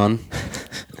peed on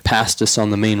passed us on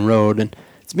the main road, and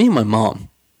it's me and my mom.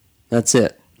 That's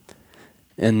it.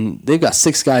 And they've got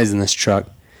 6 guys in this truck,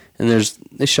 and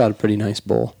they shot a pretty nice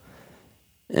bull.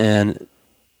 And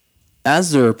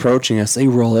as they're approaching us, they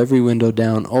roll every window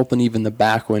down, open even the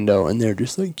back window, and they're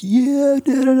just like, yeah,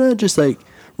 da, da, da, just like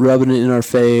rubbing it in our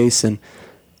face. And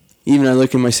even I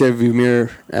look in my rearview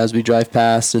mirror as we drive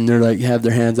past, and they're like, have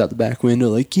their hands out the back window,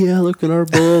 like, yeah, look at our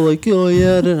bull, like, oh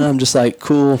yeah. And I'm just like,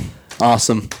 cool,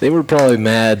 awesome. They were probably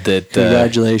mad that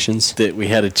Congratulations. that we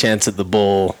had a chance at the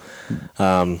bull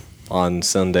on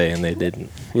Sunday, and they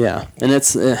didn't. Yeah, and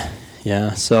it's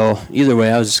So either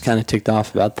way, I was just kind of ticked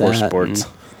off about that. Poor sports.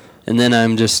 And then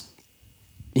I'm just,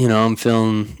 I'm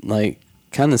feeling like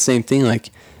kind of the same thing. Like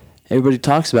everybody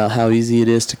talks about how easy it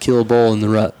is to kill a bull in the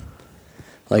rut.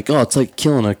 Like, oh, it's like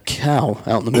killing a cow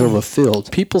out in the middle of a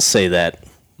field. People say that,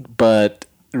 but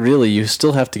really, you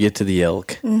still have to get to the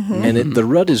elk. Mm-hmm. And the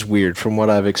rut is weird from what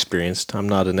I've experienced. I'm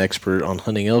not an expert on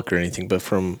hunting elk or anything, but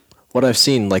from what I've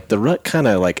seen, like the rut kind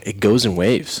of like it goes in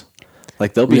waves.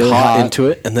 Like they'll be Really hot hot. into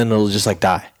it, and then it'll just like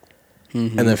die.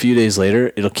 Mm-hmm. And then a few days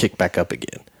later, it'll kick back up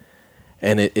again.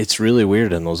 And it's really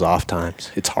weird in those off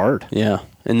times. It's hard. Yeah,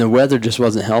 and the weather just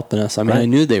wasn't helping us. I mean, Right. I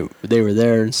knew they were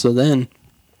there, and so then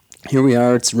here we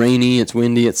are. It's rainy, it's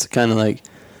windy. It's kind of like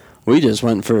we just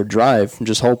went for a drive,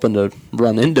 just hoping to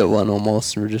run into one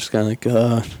almost. We're just kind of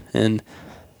like, and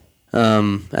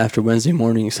after Wednesday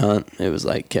morning's hunt, it was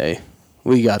like, okay,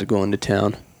 we got to go into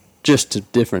town, just to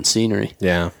different scenery,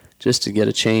 Yeah. just to get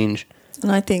a change.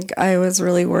 And I think I was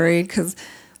really worried because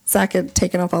Zach had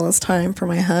taken up all his time for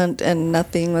my hunt and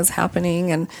nothing was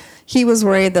happening. And he was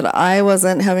worried that I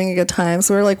wasn't having a good time.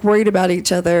 So we were like worried about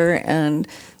each other and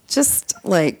just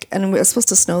like, and it was supposed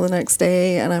to snow the next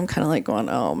day. And I'm kind of like going,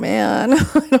 oh man, I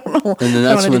don't know. And then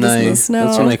I that's wanna do when this in the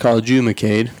that's snow. when I called you,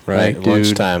 McCade. Right. Like,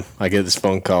 Lunchtime, I get this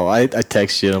phone call. I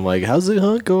text you, and I'm like, how's the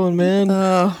hunt going, man?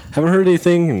 Haven't heard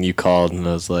anything. And you called, and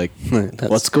I was like,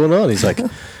 what's going on? He's like,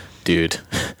 dude,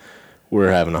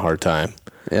 we're having a hard time.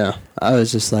 Yeah, I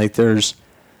was just like, there's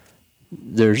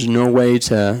no way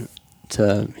to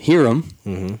hear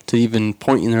them, to even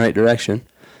point you in the right direction.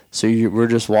 So we're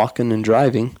just walking and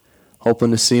driving,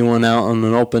 hoping to see one out on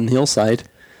an open hillside,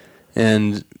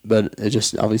 but it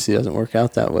just obviously doesn't work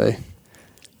out that way.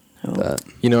 No. But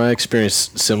You know, I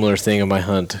experienced a similar thing on my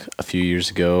hunt a few years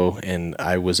ago, and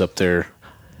I was up there.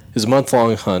 It was a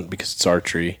month-long hunt because it's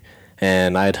archery,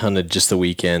 and I had hunted just the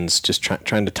weekends, just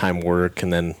trying to time work,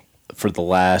 and then for the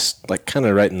last, like kind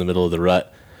of right in the middle of the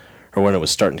rut, or when it was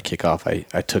starting to kick off, I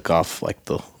took off like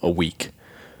a week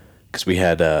because we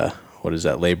had,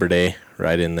 Labor Day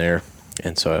right in there,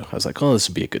 and so I was like, oh, this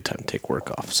would be a good time to take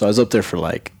work off. So I was up there for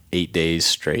like 8 days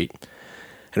straight,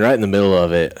 and right in the middle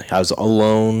of it, I was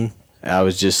alone. I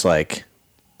was just like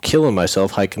killing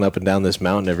myself hiking up and down this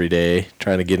mountain every day,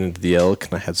 trying to get into the elk,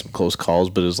 and I had some close calls,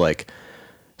 but it was like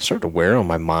started to wear on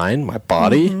my mind, my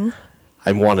body.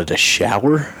 I wanted a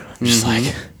shower. I'm just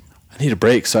like, I need a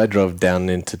break. So I drove down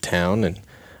into town, and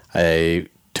I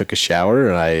took a shower,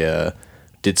 and I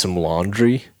did some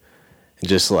laundry, and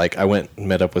just like I went and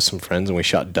met up with some friends, and we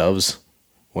shot doves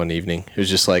one evening. It was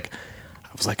just like,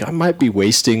 I was like, I might be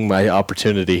wasting my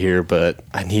opportunity here, but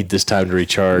I need this time to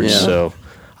recharge. Yeah. So,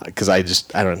 because I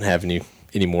don't have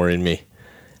any more in me,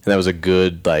 and that was a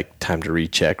good like time to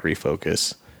recheck,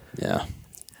 refocus, yeah,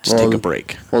 just take a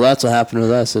break. Well, that's what happened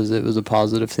with us. Is it was a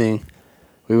positive thing.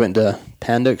 We went to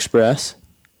Panda Express,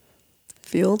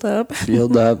 Fueled up.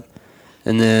 filled up,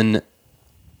 and then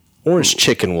Orange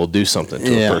chicken will do something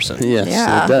to a person. Yes,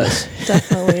 Yeah. it does.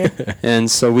 Definitely. And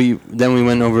so we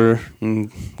went over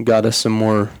and got us some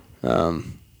more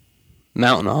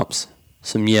mountain ops,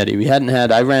 some Yeti.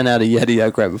 I ran out of Yeti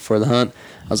like right before the hunt.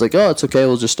 I was like, oh, it's okay.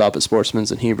 We'll just stop at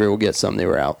Sportsman's in Heber. We'll get some. They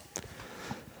were out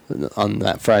on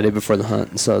that Friday before the hunt.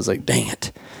 And so I was like, dang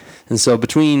it. And so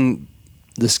between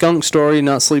the skunk story,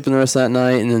 not sleeping the rest of that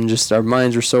night, and then just our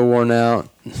minds were so worn out,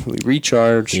 we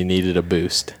recharged, You needed a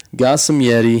boost. got some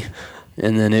Yeti,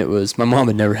 and then it was, my mom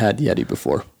had never had Yeti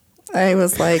before. I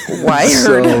was like wired.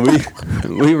 So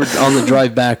we were on the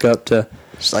drive back up to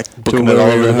Just like booking it where all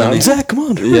we over were the mountain. hunting. Zach, come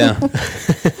on. Yeah.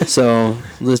 So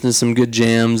listening to some good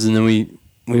jams, and then we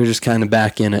were just kind of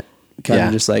back in it. Kind of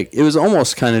Yeah. just like, it was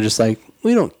almost kind of just like,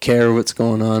 we don't care what's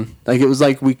going on. Like, it was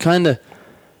like we kind of,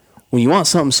 when you want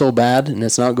something so bad and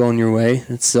it's not going your way,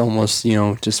 it's almost,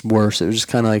 just worse. It was just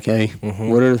kind of like, hey,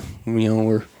 what are,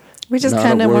 we're We just not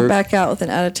kind at of went work. back out with an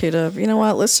attitude of, you know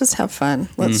what, let's just have fun.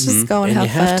 Let's just go and And have you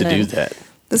have fun. to do and that.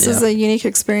 This is Yeah. a unique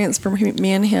experience for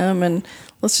me and him, and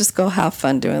let's just go have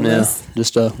fun doing Yeah, this.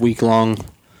 just a week-long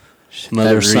That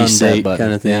mother-son reset date button.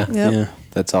 kind of thing. Yeah. Yep. Yeah.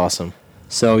 That's awesome.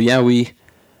 So, yeah,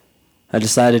 I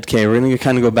decided, okay, we're going to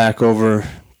kind of go back over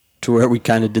to where we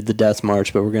kind of did the death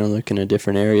march, but we're going to look in a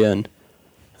different area. And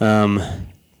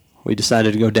we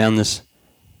decided to go down this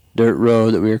dirt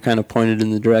road that we were kind of pointed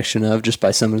in the direction of just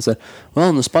by someone who said, well,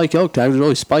 in the Spike Elk Tag, there's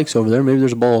always spikes over there. Maybe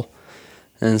there's a bowl.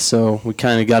 And so we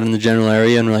kind of got in the general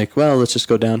area and we're like, well, let's just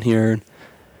go down here. And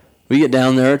we get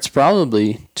down there. It's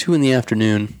probably 2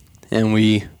 p.m, and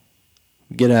we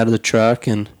get out of the truck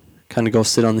and kind of go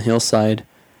sit on the hillside.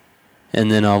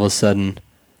 And then all of a sudden,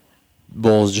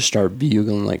 bulls just start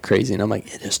bugling like crazy. And I'm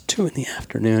like, it is 2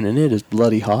 p.m, and it is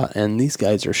bloody hot. And these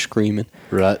guys are screaming.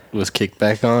 Rut was kicked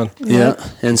back on. Yeah.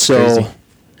 And so Crazy.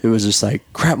 it was just like,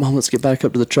 crap, Mom, let's get back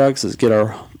up to the trucks. Let's get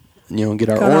our, get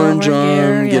our Got all orange our on,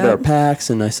 gear, get yeah. our packs.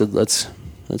 And I said, let's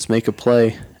make a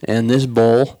play. And this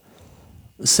bull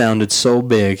sounded so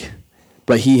big,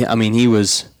 but he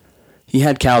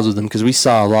had cows with him because we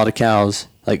saw a lot of cows,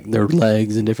 like their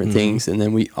legs and different things. And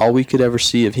then all we could ever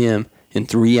see of him in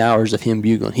 3 hours of him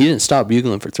bugling. He didn't stop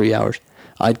bugling for 3 hours.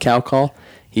 I'd cow call,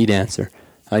 he'd answer.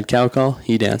 I'd cow call,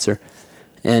 he'd answer.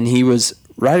 And he was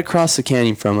right across the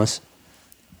canyon from us.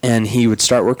 And he would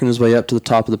start working his way up to the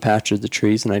top of the patch of the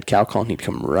trees, and I'd cow call, and he'd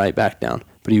come right back down.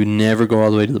 But he would never go all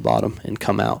the way to the bottom and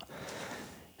come out.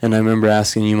 And I remember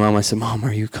asking you, Mom, I said, Mom,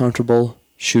 are you comfortable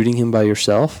shooting him by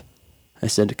yourself? I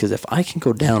said, because if I can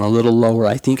go down a little lower,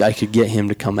 I think I could get him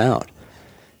to come out.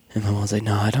 And my mom was like,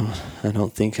 no, I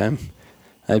don't think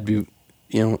I'd be,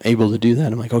 able to do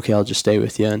that. I'm like, okay, I'll just stay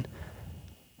with you. And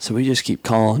so we just keep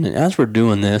calling. And as we're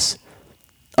doing this,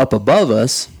 up above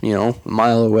us, a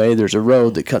mile away, there's a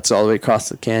road that cuts all the way across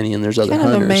the canyon. There's other Kind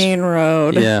hunters. of a main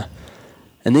road. Yeah.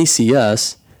 And they see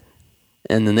us,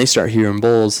 and then they start hearing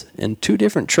bulls. And 2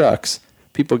 different trucks,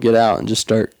 people get out and just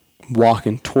start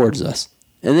walking towards us.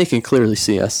 And they can clearly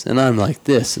see us. And I'm like,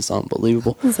 this is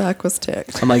unbelievable. Zach was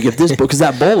ticked. I'm like, if this bull, because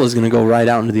that bull was going to go right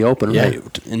out into the open, Yeah.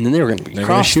 right? And then they were going to be They're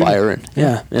gonna shoot him. crossfiring.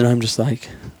 Yeah. And I'm just like,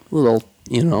 little,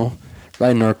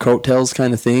 riding our coattails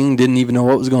kind of thing. Didn't even know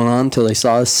what was going on until they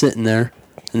saw us sitting there,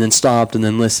 and then stopped and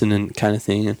then listened and kind of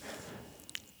thing. And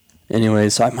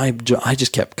anyways, so I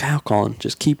just kept cow calling,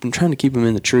 trying to keep him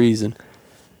in the trees, and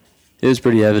it was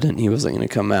pretty evident he wasn't going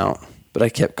to come out. But I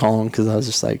kept calling because I was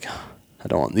just like, I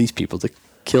don't want these people to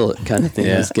kill it, kind of thing.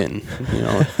 Yeah. It's getting,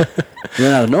 And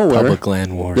then out of nowhere, Public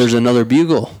land wars. there's another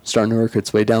bugle starting to work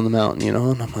its way down the mountain,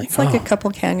 and I'm like, It's like a couple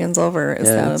canyons over, it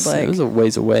sounded like. It was a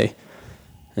ways away.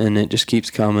 And it just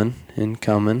keeps coming and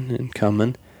coming and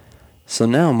coming. So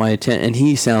now my attention, and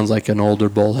he sounds like an older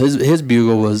bull. His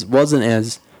bugle wasn't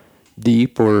as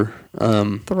deep or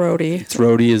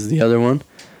throaty as the other one,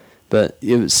 but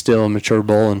it was still a mature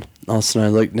bull. And all of a sudden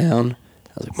I looked down.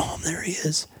 I was like, Mom, there he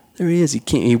is. There he is. He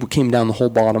came down the whole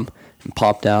bottom and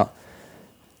popped out.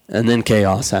 And then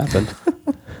chaos happened.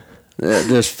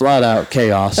 Just flat out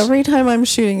chaos. Every time I'm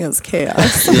shooting, it's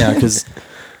chaos. Yeah, because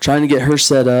trying to get her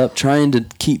set up, trying to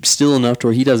keep still enough to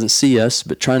where he doesn't see us,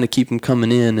 but trying to keep him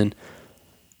coming in. And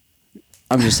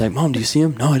I'm just like, Mom, do you see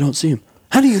him? No, I don't see him.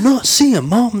 How do you not see him,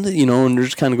 Mom? And they're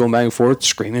just kind of going back and forth,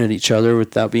 screaming at each other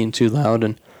without being too loud.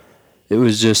 And it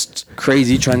was just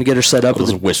crazy trying to get her set up.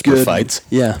 Those with a whisper good- fights.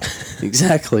 Yeah,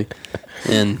 exactly.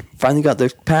 And finally got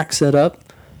the pack set up,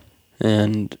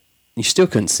 and you still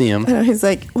couldn't see him. I know, he's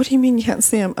like, what do you mean you can't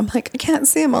see him? I'm like, I can't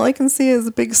see him. All I can see is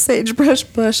a big sagebrush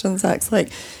bush. And Zach's like,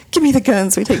 give me the gun.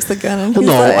 So he takes the gun. And Well,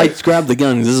 he's no, like, I grabbed the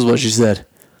gun. This is what she said.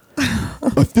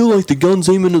 I feel like the gun's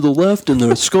aiming to the left and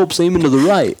the scope's aiming to the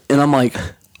right. And I'm like,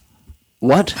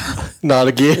 what? Not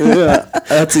again. Yeah,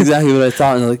 that's exactly what I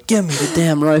thought. And they're like, give me the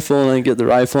damn rifle. And I get the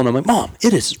rifle. And I'm like, Mom,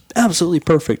 it is absolutely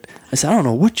perfect. I said, I don't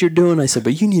know what you're doing. I said,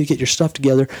 but you need to get your stuff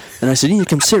together. And I said, you need to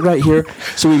come sit right here.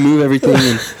 So we move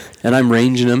everything. And I'm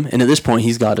ranging him. And at this point,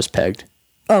 he's got us pegged.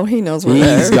 oh, he knows we're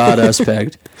He's there. got us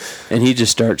pegged. And he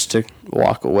just starts to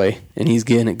walk away. And he's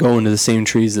going to the same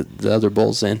trees that the other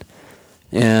bull's in.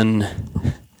 And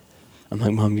I'm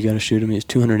like, Mom, you got to shoot him. He was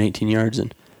 218 yards.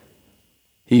 And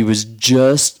he was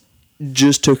just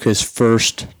took his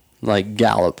first,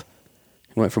 gallop.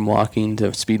 He went from walking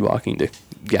to speed walking to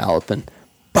gallop. And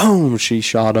boom, she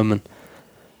shot him. And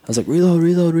I was like,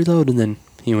 reload. And then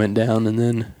he went down. And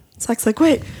then Zach's like,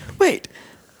 wait.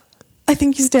 I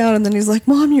think he's down. And then he's like,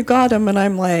 Mom, you got him. And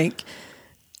I'm like,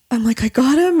 I'm like, I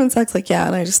got him. And Zach's like, yeah.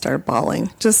 And I just started bawling,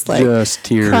 just tears.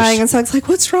 Crying. And Zach's like,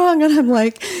 what's wrong? And I'm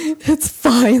like, it's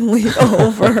finally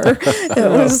over. It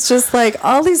was just like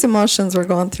all these emotions were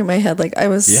going through my head. Like I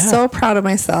was so proud of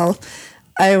myself.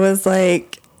 I was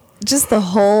like, just the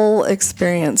whole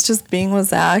experience, just being with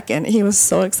Zach. And he was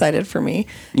so excited for me.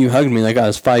 You hugged me like I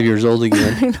was 5 years old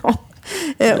again. I know.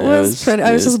 It was pretty.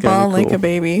 I was just bawling like a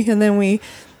baby. And then we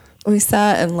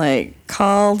sat and like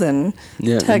called and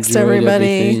texted everybody.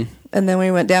 Everything. And then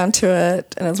we went down to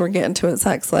it. And as we're getting to it,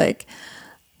 Zach's like,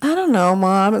 I don't know,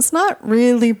 Mom. It's not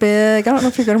really big. I don't know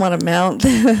if you're going to want to mount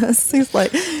this. He's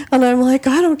like, and I'm like,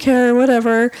 I don't care,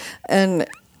 whatever. And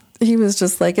he was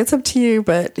just like, it's up to you.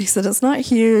 But he said, it's not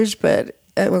huge, but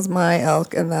it was my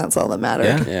elk. And that's all that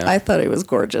mattered. Yeah. I thought it was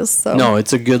gorgeous. So no,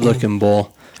 it's a good looking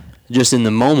bull. Just in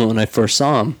the moment when I first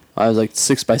saw him, I was like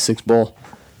 6x6 bull.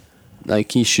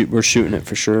 Like we're shooting it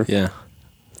for sure. Yeah.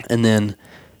 And then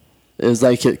it was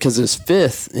like because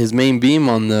his main beam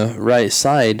on the right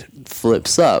side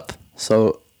flips up.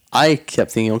 So I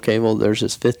kept thinking, okay, well, there's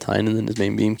his fifth tine, and then his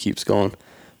main beam keeps going.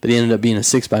 But he ended up being a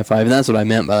 6x5, and that's what I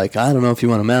meant by like, I don't know if you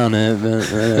want to mount it, but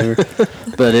whatever.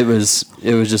 But it was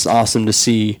just awesome to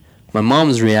see my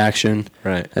mom's reaction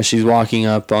as she's walking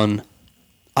up on.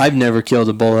 I've never killed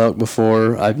a bull elk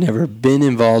before. I've never been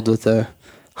involved with a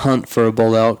hunt for a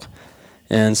bull elk,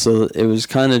 and so it was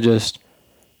kind of just.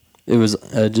 It was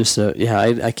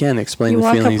I can't explain the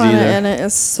feelings either. You walk up on it and it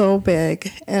is so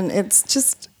big, and it's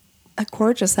just a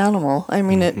gorgeous animal. I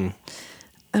mean,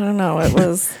 I don't know, it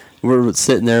was... We're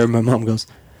sitting there, and my mom goes,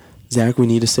 Zach, we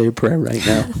need to say a prayer right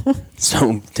now.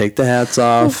 So take the hats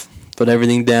off, put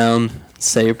everything down,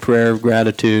 say a prayer of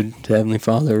gratitude to Heavenly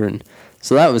Father, and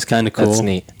so that was kind of cool. That's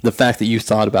neat. The fact that you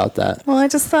thought about that. Well, I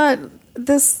just thought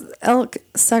this elk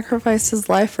sacrificed his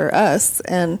life for us,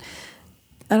 and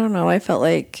I don't know, I felt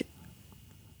like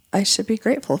I should be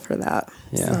grateful for that.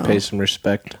 Yeah, so. Pay some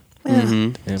respect. Yeah.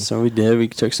 Mm-hmm. Yeah. So we did. We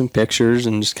took some pictures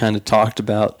and just kind of talked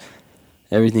about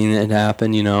everything that had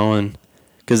happened, and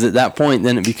because at that point,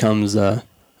 then it becomes,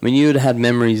 you would have had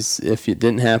memories if it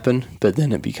didn't happen, but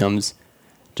then it becomes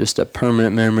just a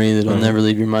permanent memory that'll never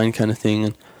leave your mind kind of thing.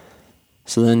 And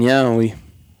so then, we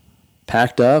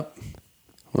packed up,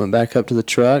 went back up to the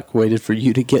truck, waited for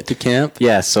you to get to camp.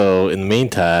 Yeah, so in the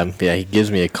meantime, he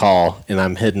gives me a call, and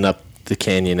I'm heading up the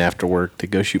canyon after work to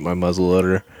go shoot my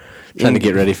muzzleloader, trying to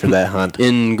get ready for that hunt.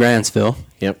 In Grantsville.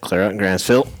 Yep, clear out in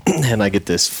Grantsville. And I get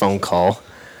this phone call,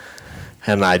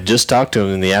 and I just talked to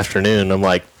him in the afternoon. I'm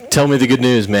like, tell me the good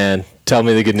news, man. Tell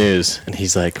me the good news. And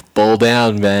he's like, bull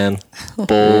down, man.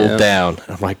 Bull down.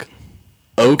 I'm like,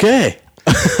 okay.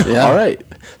 All right.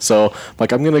 So I'm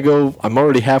like, I'm going to go. I'm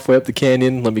already halfway up the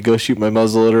canyon. Let me go shoot my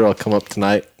muzzleloader. I'll come up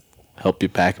tonight, help you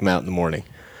pack him out in the morning.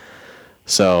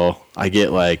 So I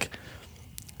get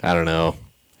I don't know,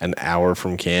 an hour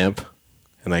from camp,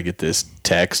 and I get this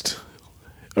text,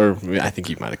 or I think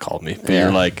you might have called me, but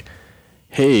you're like,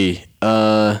 hey,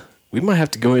 we might have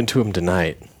to go into him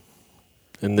tonight.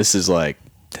 And this is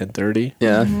 10:30?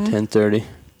 Yeah, 10:30.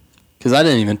 Because I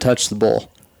didn't even touch the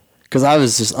bull. Because I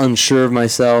was just unsure of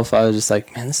myself. I was just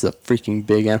like, man, this is a freaking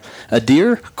big animal. A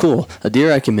deer? Cool. A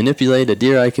deer I can manipulate. A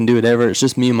deer I can do whatever. It's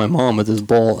just me and my mom with this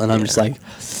bull. And I'm just like,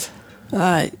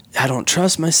 I don't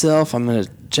trust myself. I'm going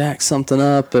to jack something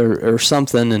up or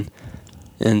something.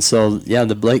 And so,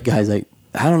 the Blake guy's like,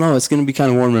 I don't know. It's going to be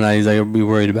kind of warm tonight. He's like, I'll be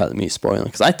worried about the meat spoiling.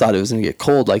 Because I thought it was going to get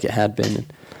cold like it had been.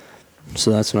 And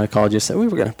so that's when I called you and said, we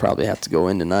were going to probably have to go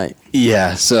in tonight.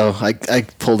 Yeah, so I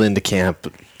pulled into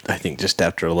camp, I think just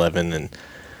after 11, and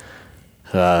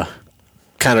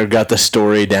kind of got the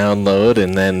story download.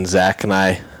 And then Zach and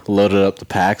I loaded up the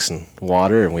packs and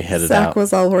water, and we headed out. Zach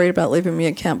was all worried about leaving me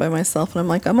at camp by myself, and I'm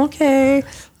like, I'm okay.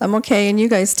 And you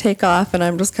guys take off, and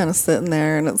I'm just kind of sitting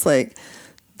there, and it's like,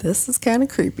 this is kind of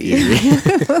creepy.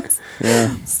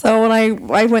 Yeah. So when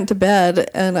I went to bed,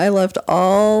 and I left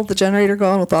all the generator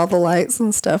going with all the lights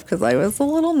and stuff, because I was a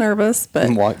little nervous. But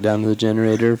and walk down to the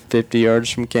generator 50 yards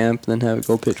from camp, then have it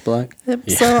go pitch black. Yep.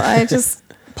 Yeah. So I just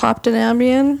popped an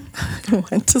Ambien and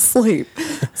went to sleep.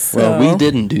 So, well, we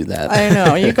didn't do that. I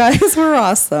know. You guys were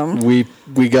awesome. We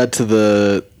got to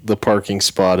the parking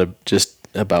spot at just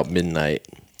about midnight.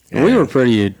 We were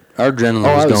pretty... Our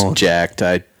adrenaline was going. Jacked.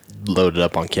 I loaded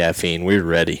up on caffeine. We were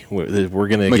ready. We're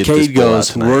going to get this McCade bull out goes,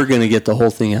 tonight. we're going to get the whole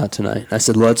thing out tonight. I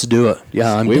said, let's do it.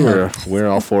 Yeah, we're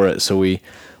all for it. So we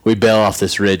bail off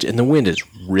this ridge, and the wind is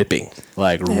ripping,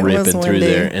 ripping through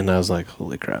there. And I was like,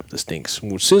 holy crap, this stinks.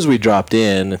 As soon as we dropped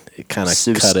in, it kind of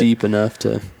cut steep enough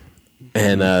to...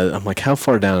 And I'm like, how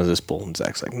far down is this bull? And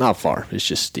Zach's like, not far. It's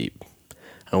just steep.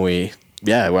 And we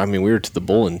were to the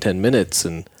bull in 10 minutes,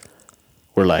 and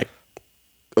we're like,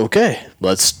 okay,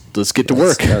 let's get to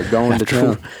work. start going to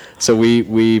town. So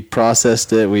we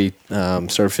processed it. We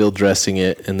started field dressing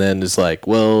it, and then it's like,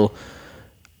 well,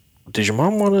 does your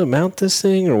mom want to mount this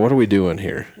thing, or what are we doing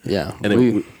here? Yeah.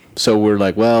 And so we're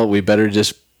like, well, we better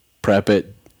just prep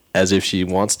it as if she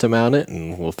wants to mount it,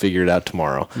 and we'll figure it out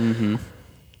tomorrow. Mm-hmm.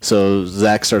 So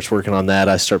Zach starts working on that.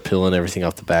 I start peeling everything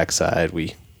off the backside.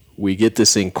 We get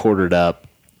this thing quartered up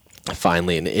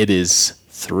finally, and it is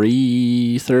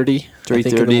 3:30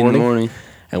 in the morning.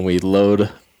 And we load.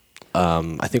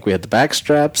 I think we had the back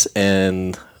straps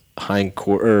and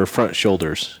front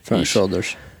shoulders. Front each.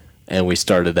 shoulders. And we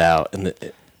started out, and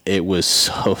it was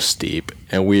so steep,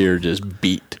 and we were just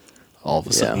beat all of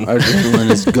a sudden. Our adrenaline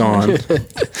is gone.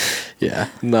 Yeah,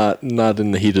 not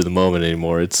in the heat of the moment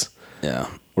anymore.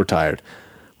 We're tired.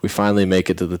 We finally make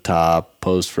it to the top,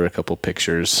 posed for a couple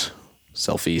pictures,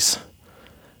 selfies,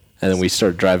 and then we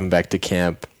start driving back to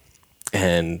camp,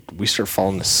 and we start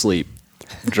falling asleep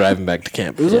driving back to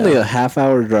camp. It was only a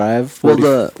half-hour drive,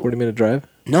 40-minute drive.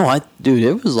 No, dude,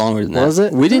 it was longer than that. Was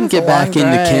it? We didn't was get a back long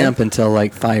into drive. camp until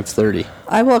like 5:30.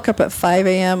 I woke up at 5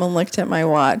 a.m. and looked at my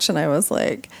watch, and I was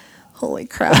like, holy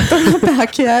crap, they're not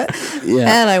back yet.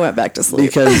 Yeah. And I went back to sleep.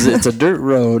 Because it's a dirt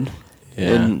road,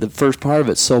 Yeah. and the first part of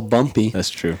it's so bumpy. That's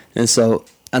true.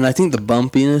 And I think the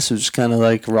bumpiness was just kind of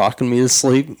like rocking me to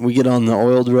sleep. We get on the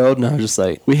oiled road, and I was just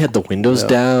like, We had the windows Yeah.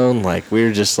 down, like we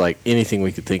were just like anything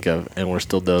we could think of, and we're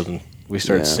still dozing. We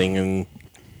started Yeah. singing,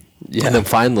 yeah. and then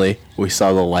finally we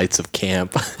saw the lights of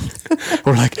camp.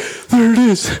 We're like, there it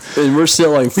is. And we're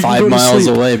still like can 5 go to miles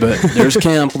sleep. away, but there's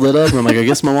camp lit up. And I'm like, I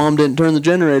guess my mom didn't turn the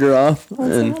generator off. I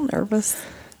was a And little nervous.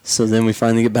 so then we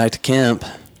finally get back to camp.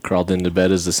 Crawled into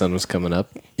bed as the sun was coming up.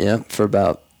 Yeah, for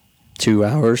about 2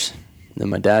 hours. Then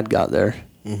my dad got there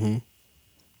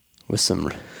with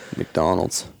some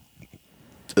McDonald's.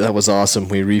 That was awesome.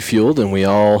 We refueled and we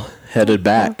all headed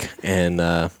back and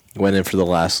went in for the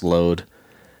last load.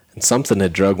 And something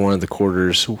had drug one of the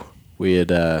quarters. We had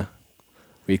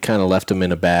kind of left them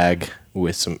in a bag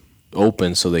with some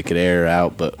open so they could air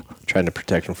out, but trying to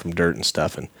protect them from dirt and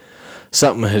stuff. And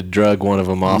something had drug one of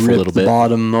them off Ripped a little the bit.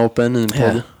 bottom open and pulled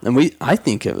Yeah. it. And I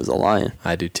think it was a lion.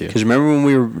 I do too. Because remember when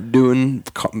we were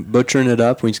butchering it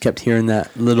up, we just kept hearing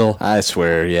that little, I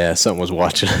swear, yeah, something was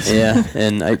watching us. yeah,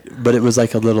 but it was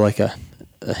like a little, like a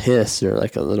hiss or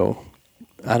like a little,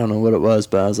 I don't know what it was,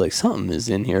 but I was like, something is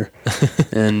in here.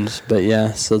 But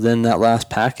yeah, so then that last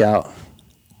pack out,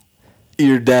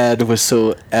 Your dad was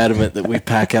so adamant that we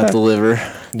pack out the liver.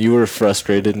 You were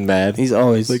frustrated and mad. he's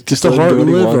always Like, just just a let him heart do what and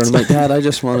he liver. wants. And I'm like, Dad, I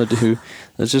just wanted to,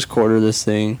 let's just quarter this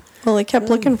thing. Well, he kept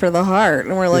looking for the heart,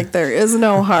 and we're like, there is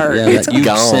no heart. Yeah, It's that you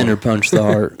gone. center punch the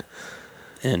heart.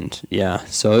 And yeah,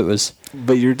 so it was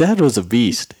But your dad was a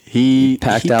beast. He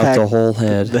packed out the whole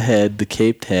head. the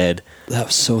caped head. That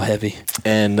was so heavy.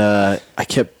 And I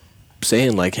kept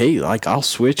saying like, hey, like I'll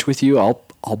switch with you. I'll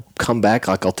come back.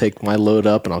 Like I'll take my load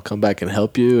up and I'll come back and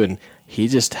help you. And he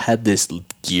just had this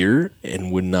gear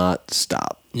and would not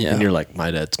stop. Yeah. And you're like,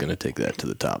 my dad's gonna take that to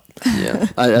the top. Yeah,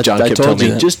 John I kept told telling you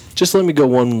me, that. just let me go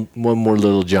one more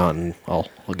little John, and I'll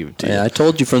give it to you. Yeah, I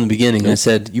told you from the beginning. I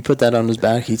said, you put that on his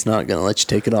back, he's not going to let you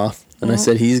take it off. And I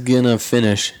said, he's going to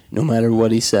finish no matter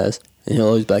what he says. And he'll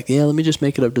always be like, yeah, let me just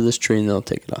make it up to this tree and then I'll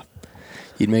take it off.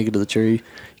 He'd make it to the tree.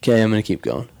 Okay, I'm going to keep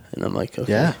going. And I'm like,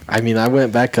 okay. Yeah. I mean, I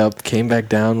went back up, came back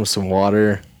down with some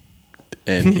water,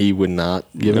 and he would not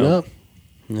give it No. up.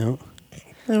 No.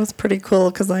 It was pretty cool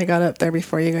because I got up there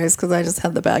before you guys because I just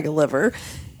had the bag of liver.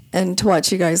 And to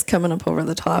watch you guys coming up over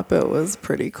the top, it was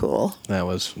pretty cool. That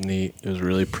was neat. It was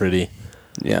really pretty.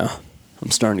 Yeah. I'm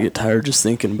starting to get tired just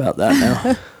thinking about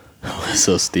that now.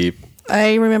 So steep.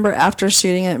 I remember after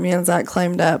shooting it, me and Zach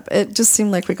climbed up. It just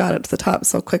seemed like we got up to the top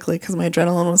so quickly because my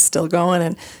adrenaline was still going.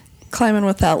 And climbing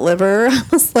with that liver, I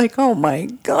was like, oh my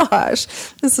gosh,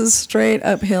 this is straight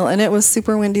uphill. And it was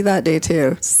super windy that day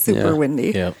too. Super Yeah.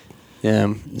 windy. Yep.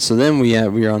 Yeah. So then we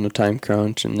were on a time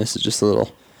crunch, and this is just a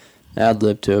little ad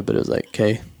lib to it, but it was like,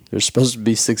 okay, there's supposed to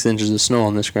be 6 inches of snow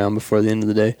on this ground before the end of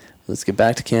the day. Let's get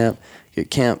back to camp.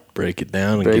 Get camp. Break it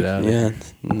down and Break, get out of yeah.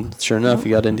 it. And sure enough, we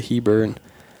got into Heber, and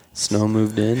snow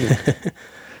moved in. And,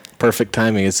 Perfect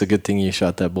timing. It's a good thing you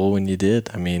shot that bull when you did.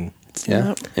 I mean, yeah.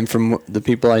 Yep. And from the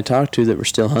people I talked to that were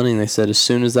still hunting, they said as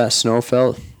soon as that snow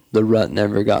fell, the rut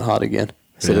never got hot again.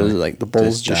 So it was Really? like the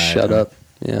bulls Just just died, shut huh? up.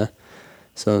 Yeah.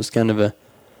 So it's kind of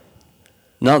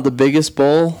not the biggest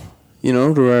bull,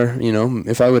 to where,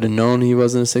 if I would have known he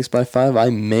wasn't a 6x5, I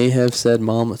may have said,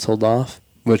 Mom, let's hold off,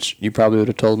 which you probably would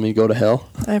have told me go to hell.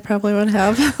 I probably would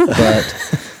have.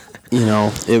 But,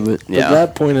 it would, yeah. at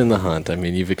that point in the hunt, I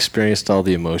mean, you've experienced all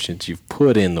the emotions. You've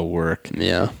put in the work.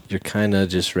 Yeah. You're kind of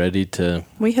just ready to.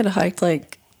 We had hiked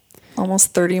like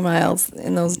almost 30 miles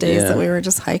in those days Yeah. that we were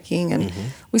just hiking. And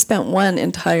we spent one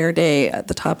entire day at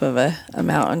the top of a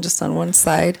mountain just on one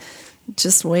side,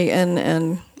 just waiting.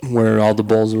 And Where all the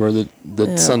bulls were the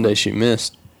Yeah. Sunday she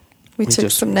missed. we took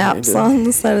just some naps waited. on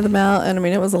the side of the mountain. I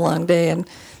mean, it was a long day, and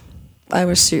I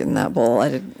was shooting that bull. I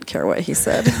didn't care what he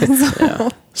said. So,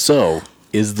 So,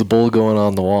 is the bull going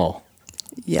on the wall?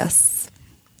 yes.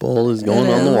 Bull is going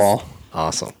It on the is. wall.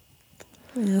 Awesome.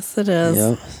 Yes, it is.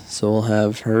 Yep. So we'll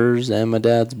have hers and my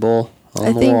dad's bull on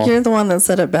I the think wall. you're the one that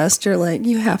said it best. You're like,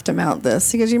 you have to mount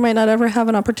this because you might not ever have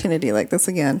an opportunity like this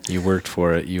again. You worked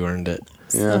for it. You earned it.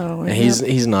 Yeah. So, And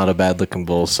he's not a bad looking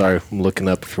bull. Sorry, I'm looking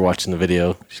up if you're watching the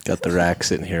video. She's got the rack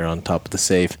sitting here on top of the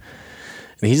safe.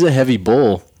 And he's a heavy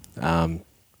bull.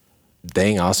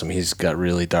 Dang awesome. He's got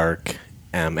really dark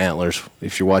antlers.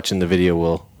 If you're watching the video,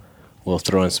 we'll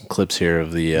throw in some clips here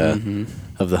of the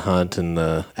of the hunt and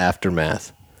the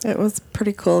aftermath. It was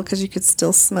pretty cool because you could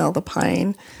still smell the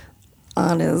pine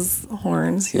on his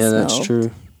horns. Yeah, that's smelled.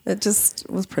 true. It just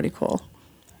was pretty cool.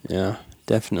 Yeah,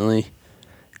 definitely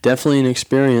an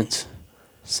experience.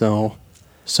 So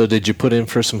So did you put in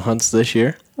for some hunts this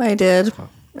year? I did.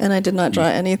 And I did not draw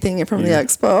anything from the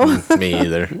expo. Me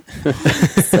either.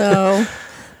 So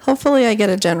hopefully I get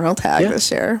a general tag Yeah.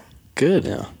 this year. Good.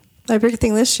 yeah, My big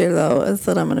thing this year, though, is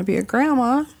that I'm going to be a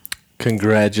grandma.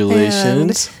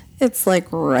 Congratulations. And it's like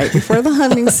right before the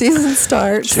hunting season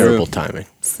starts. Terrible timing.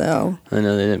 So I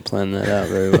know they didn't plan that out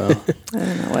very well. I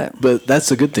don't know what. But that's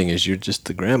the good thing is you're just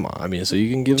the grandma. I mean, so you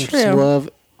can give them some True. love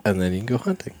and then you can go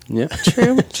hunting. Yeah,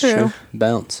 True, true.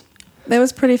 Bounce. It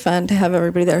was pretty fun to have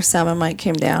everybody there. Sam and Mike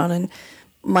came down, and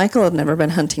Michael had never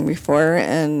been hunting before,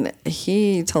 and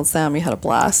he told Sam he had a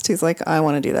blast. He's like, I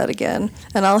want to do that again.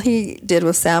 And all he did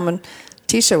with Sam and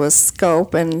Tisha was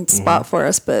scope and spot for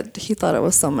us, but he thought it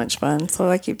was so much fun. So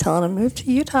I keep telling him, move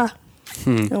to Utah,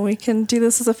 and we can do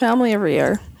this as a family every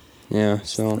year. Yeah,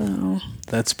 so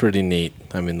That's pretty neat.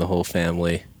 I mean, the whole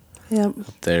family, Yep.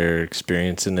 they're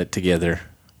experiencing it together.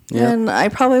 yeah, And I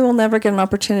probably will never get an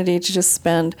opportunity to just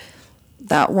spend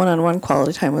that one-on-one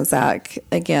quality time with Zach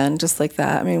again, just like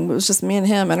that. I mean, it was just me and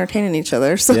him entertaining each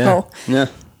other. So Yeah. yeah,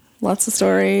 lots of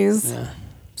stories. yeah.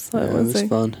 So Yeah, it was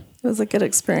fun. It was a good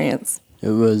experience. It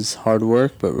was hard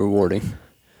work, but rewarding.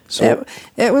 So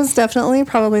It was definitely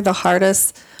probably the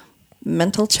hardest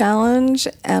mental challenge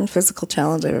and physical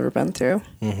challenge I've ever been through.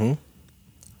 Mhm.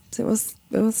 It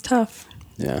was tough.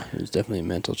 Yeah, it was definitely a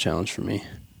mental challenge for me.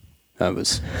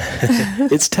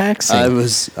 it's taxing. I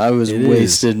was It is.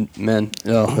 wasted, man.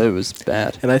 Oh, it was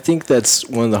bad. And I think that's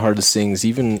one of the hardest things.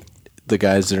 Even the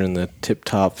guys that are in the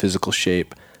tip-top physical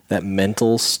shape, that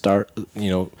mental starts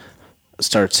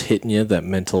hitting you. That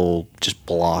mental just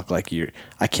block, like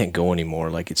I can't go anymore.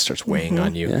 Like it starts weighing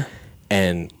on you, Yeah.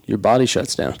 and Your body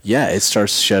shuts down. yeah, it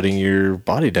starts shutting your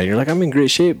body down. You're like, I'm in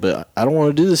great shape, but I don't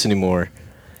want to do this anymore.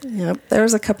 Yep. There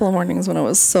was a couple of mornings when it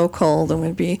was so cold and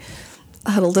we'd be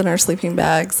huddled in our sleeping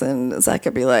bags, and Zach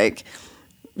would be like,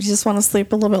 you just want to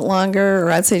sleep a little bit longer,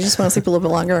 or I'd say you just want to sleep a little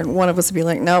bit longer, and one of us would be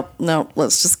like, nope,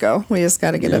 let's just go. We just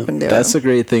got to get up and do That's it. the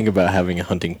great thing about having a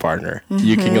hunting partner.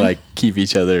 You can like keep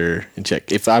each other in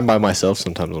check. If I'm by myself,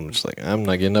 sometimes I'm just like, I'm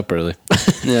not getting up early.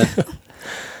 Yeah.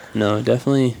 No, it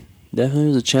definitely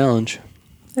was a challenge.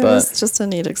 It but- was just a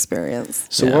neat experience.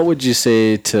 So, Yeah. what would you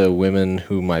say to women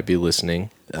who might be listening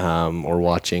or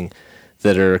watching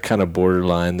that are kind of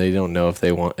borderline? They don't know if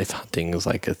hunting is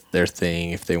like their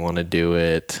thing, if they want to do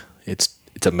it. It's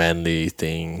a manly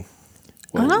thing.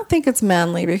 I don't think it's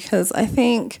manly because I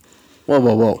think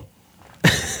Whoa.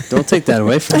 Don't take that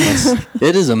away from us.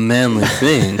 It is a manly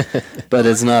thing, but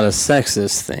it's not a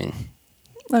sexist thing.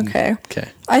 okay. Okay.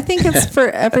 I think it's for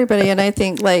everybody, and I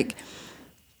think like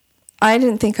I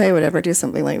didn't think I would ever do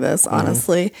something like this,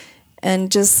 honestly.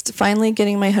 And just finally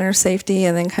getting my hunter safety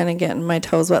and then kind of getting my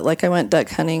toes wet. Like I went duck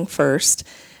hunting first,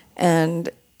 and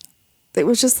it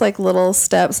was just like little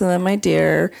steps, and then my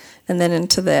deer, and then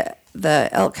into the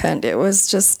elk hunt. It was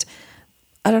just,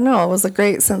 I don't know, it was a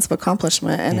great sense of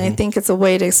accomplishment, and I think it's a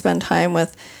way to spend time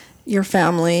with your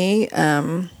family.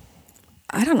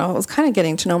 I don't know, it was kind of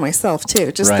getting to know myself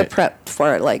too, just the Right. prep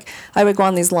for it. Like I would go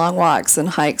on these long walks and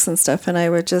hikes and stuff, and I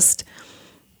would just,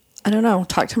 I don't know,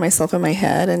 talk to myself in my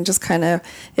head, and just kind of,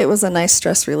 it was a nice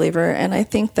stress reliever. And I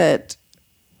think that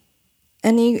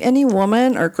any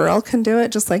woman or girl can do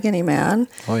it just like any man.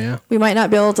 Oh yeah. We might not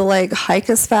be able to like hike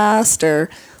as fast or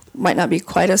might not be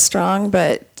quite as strong,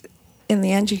 but in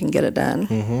the end you can get it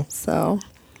done. So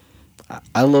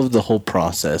I love the whole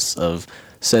process of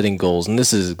setting goals, and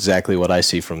this is exactly what I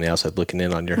see from the outside looking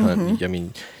in on your hunt. I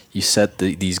mean, you set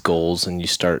these goals and you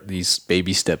start these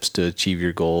baby steps to achieve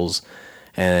your goals,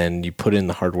 and you put in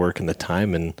the hard work and the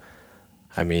time, and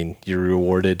I mean, you're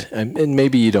rewarded, and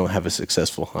maybe you don't have a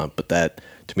successful hunt, but that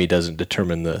to me doesn't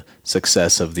determine the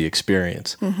success of the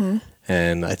experience. Mm-hmm.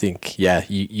 And I think, yeah,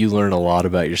 you learn a lot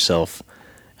about yourself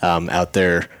out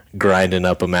there grinding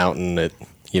up a mountain at,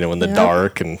 in the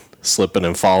dark and slipping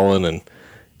and falling and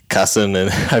cussing. And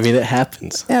I mean, it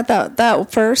happens. Yeah,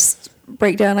 that first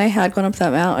breakdown I had going up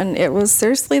that mountain, it was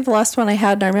seriously the last one I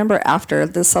had. And I remember after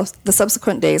the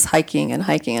subsequent days hiking,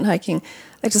 I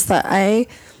just thought I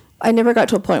never got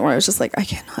to a point where I was just like, I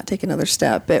cannot take another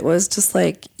step. It was just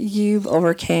like, you've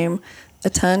overcame a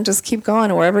ton. Just keep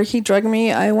going. Wherever he dragged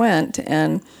me, I went.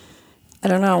 And I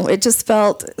don't know. It just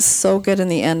felt so good in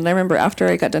the end. And I remember after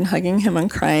I got done hugging him and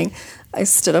crying, I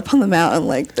stood up on the mountain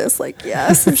like this, like,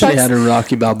 yes. She had a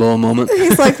Rocky Balboa moment.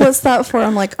 He's like, what's that for?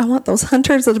 I'm like, I want those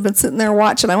hunters that have been sitting there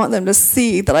watching. I want them to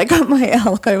see that I got my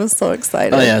elk. I was so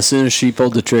excited. Oh, yeah. As soon as she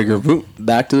pulled the trigger, whoop,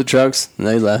 back to the trucks, and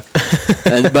they left.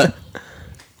 But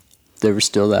there was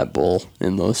still that bull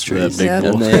in those trees. That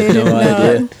big bull. And they had no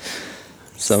idea.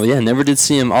 So, yeah, never did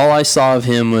see him. All I saw of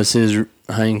him was his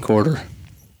hind quarter.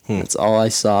 That's all I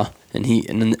saw. And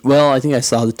I think I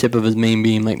saw the tip of his main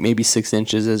beam, like maybe 6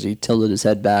 inches as he tilted his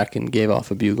head back and gave off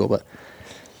a bugle. But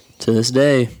to this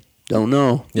day, don't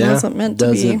know. It wasn't meant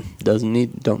to be.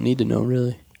 Don't need to know,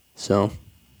 really. So,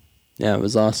 yeah, it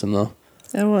was awesome, though.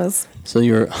 It was. So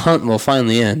your hunt will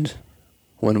finally end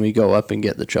when we go up and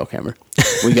get the trail camera.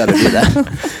 We got to do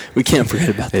that. We can't forget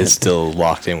about that. It's still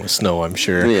locked in with snow, I'm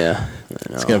sure. Yeah.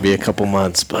 It's going to be a couple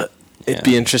months, but it'd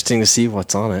be interesting to see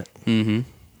what's on it. Mm-hmm.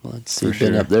 Well, it's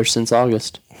been up there since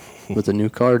August with a new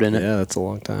card in it. Yeah, that's a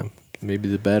long time. Maybe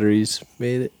the batteries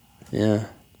made it. Yeah.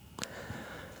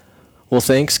 Well,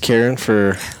 thanks, Karen,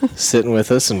 for sitting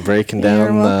with us and breaking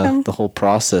down the whole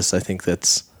process. I think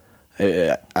it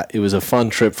was a fun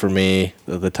trip for me.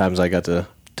 The times I got to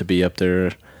be up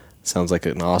there, sounds like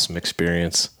an awesome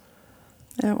experience.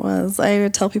 It was. I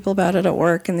would tell people about it at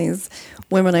work, and these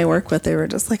women I work with, they were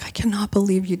just like, I cannot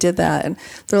believe you did that. And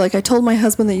they're like, I told my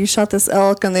husband that you shot this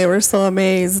elk, and they were so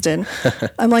amazed. And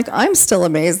I'm like, I'm still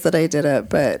amazed that I did it,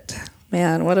 but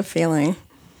man, what a feeling.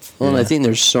 Well, and I think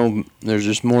there's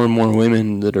just more and more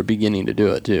women that are beginning to do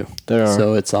it too. There are.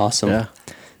 So it's awesome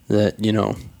that,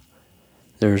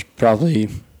 there's probably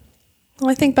Well,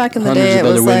 I think back in the hundreds day, of it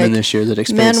was other women like this year that men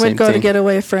experienced the would same go to thing. get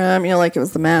away from, like it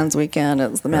was the man's weekend,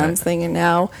 it was the man's thing, and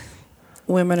now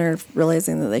women are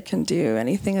realizing that they can do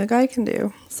anything a guy can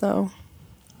do. So,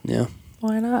 Yeah.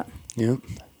 why not? Yeah.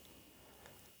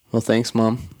 Well, thanks,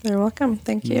 Mom. You're welcome.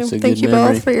 Thank you. It's a Thank good you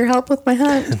memory. both for your help with my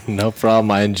hunt. No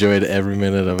problem. I enjoyed every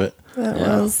minute of it. It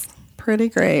was pretty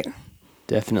great.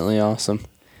 Definitely awesome.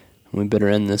 We better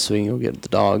end this so we can go get the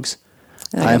dogs.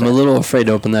 I I'm a gotta- little afraid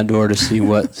to open that door to see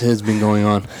what has been going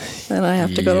on. And I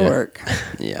have to go to Yeah. work.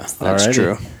 Yeah, that's Alrighty.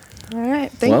 true. All right.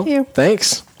 Thank you.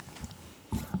 Thanks.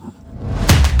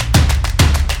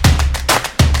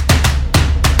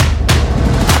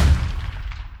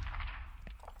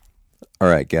 All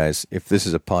right, guys, if this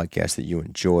is a podcast that you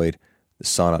enjoyed, the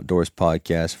Son Outdoors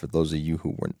podcast, for those of you who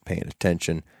weren't paying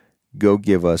attention, go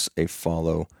give us a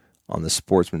follow on the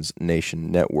Sportsman's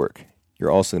Nation Network.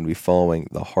 You're also going to be following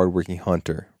The Hardworking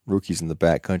Hunter, Rookies in the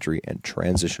Backcountry, and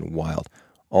Transition Wild.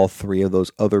 All three of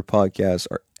those other podcasts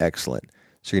are excellent.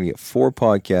 So you're going to get 4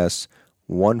 podcasts,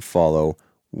 1 follow,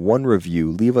 1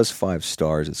 review. Leave us 5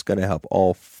 stars. It's going to help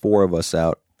all 4 of us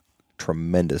out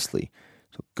tremendously.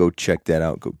 So go check that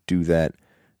out. Go do that.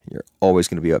 And you're always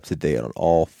going to be up to date on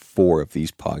all 4 of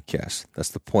these podcasts. That's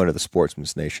the point of the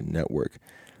Sportsman's Nation Network.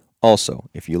 Also,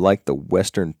 if you like the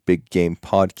Western Big Game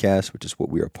podcast, which is what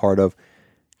we are part of,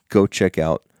 go check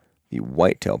out the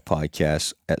Whitetail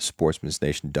podcast at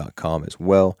sportsmansnation.com as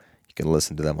well. You can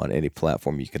listen to them on any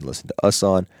platform you can listen to us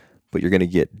on, but you're going to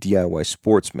get DIY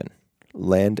Sportsman,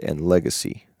 Land and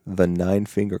Legacy, The Nine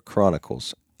Finger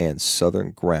Chronicles, and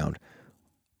Southern Ground.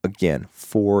 Again,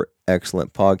 4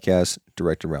 excellent podcasts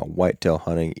directed around whitetail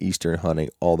hunting, eastern hunting,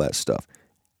 all that stuff.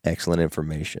 Excellent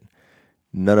information.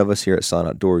 None of us here at Son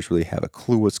Outdoors really have a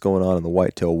clue what's going on in the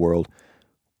whitetail world.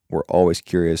 We're always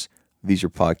curious. These are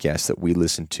podcasts that we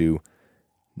listen to,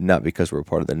 not because we're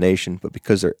part of the nation, but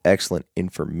because they're excellent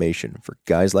information for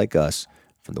guys like us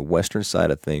from the western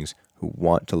side of things who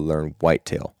want to learn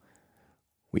whitetail.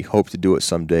 We hope to do it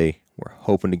someday. We're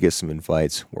hoping to get some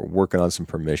invites. We're working on some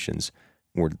permissions.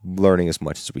 We're learning as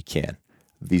much as we can.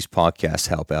 These podcasts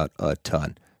help out a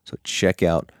ton. So check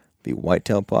out the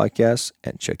Whitetail podcast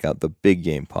and check out the Big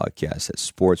Game podcast at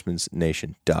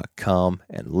sportsmansnation.com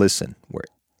and listen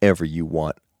wherever you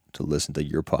want to listen to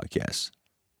your podcasts.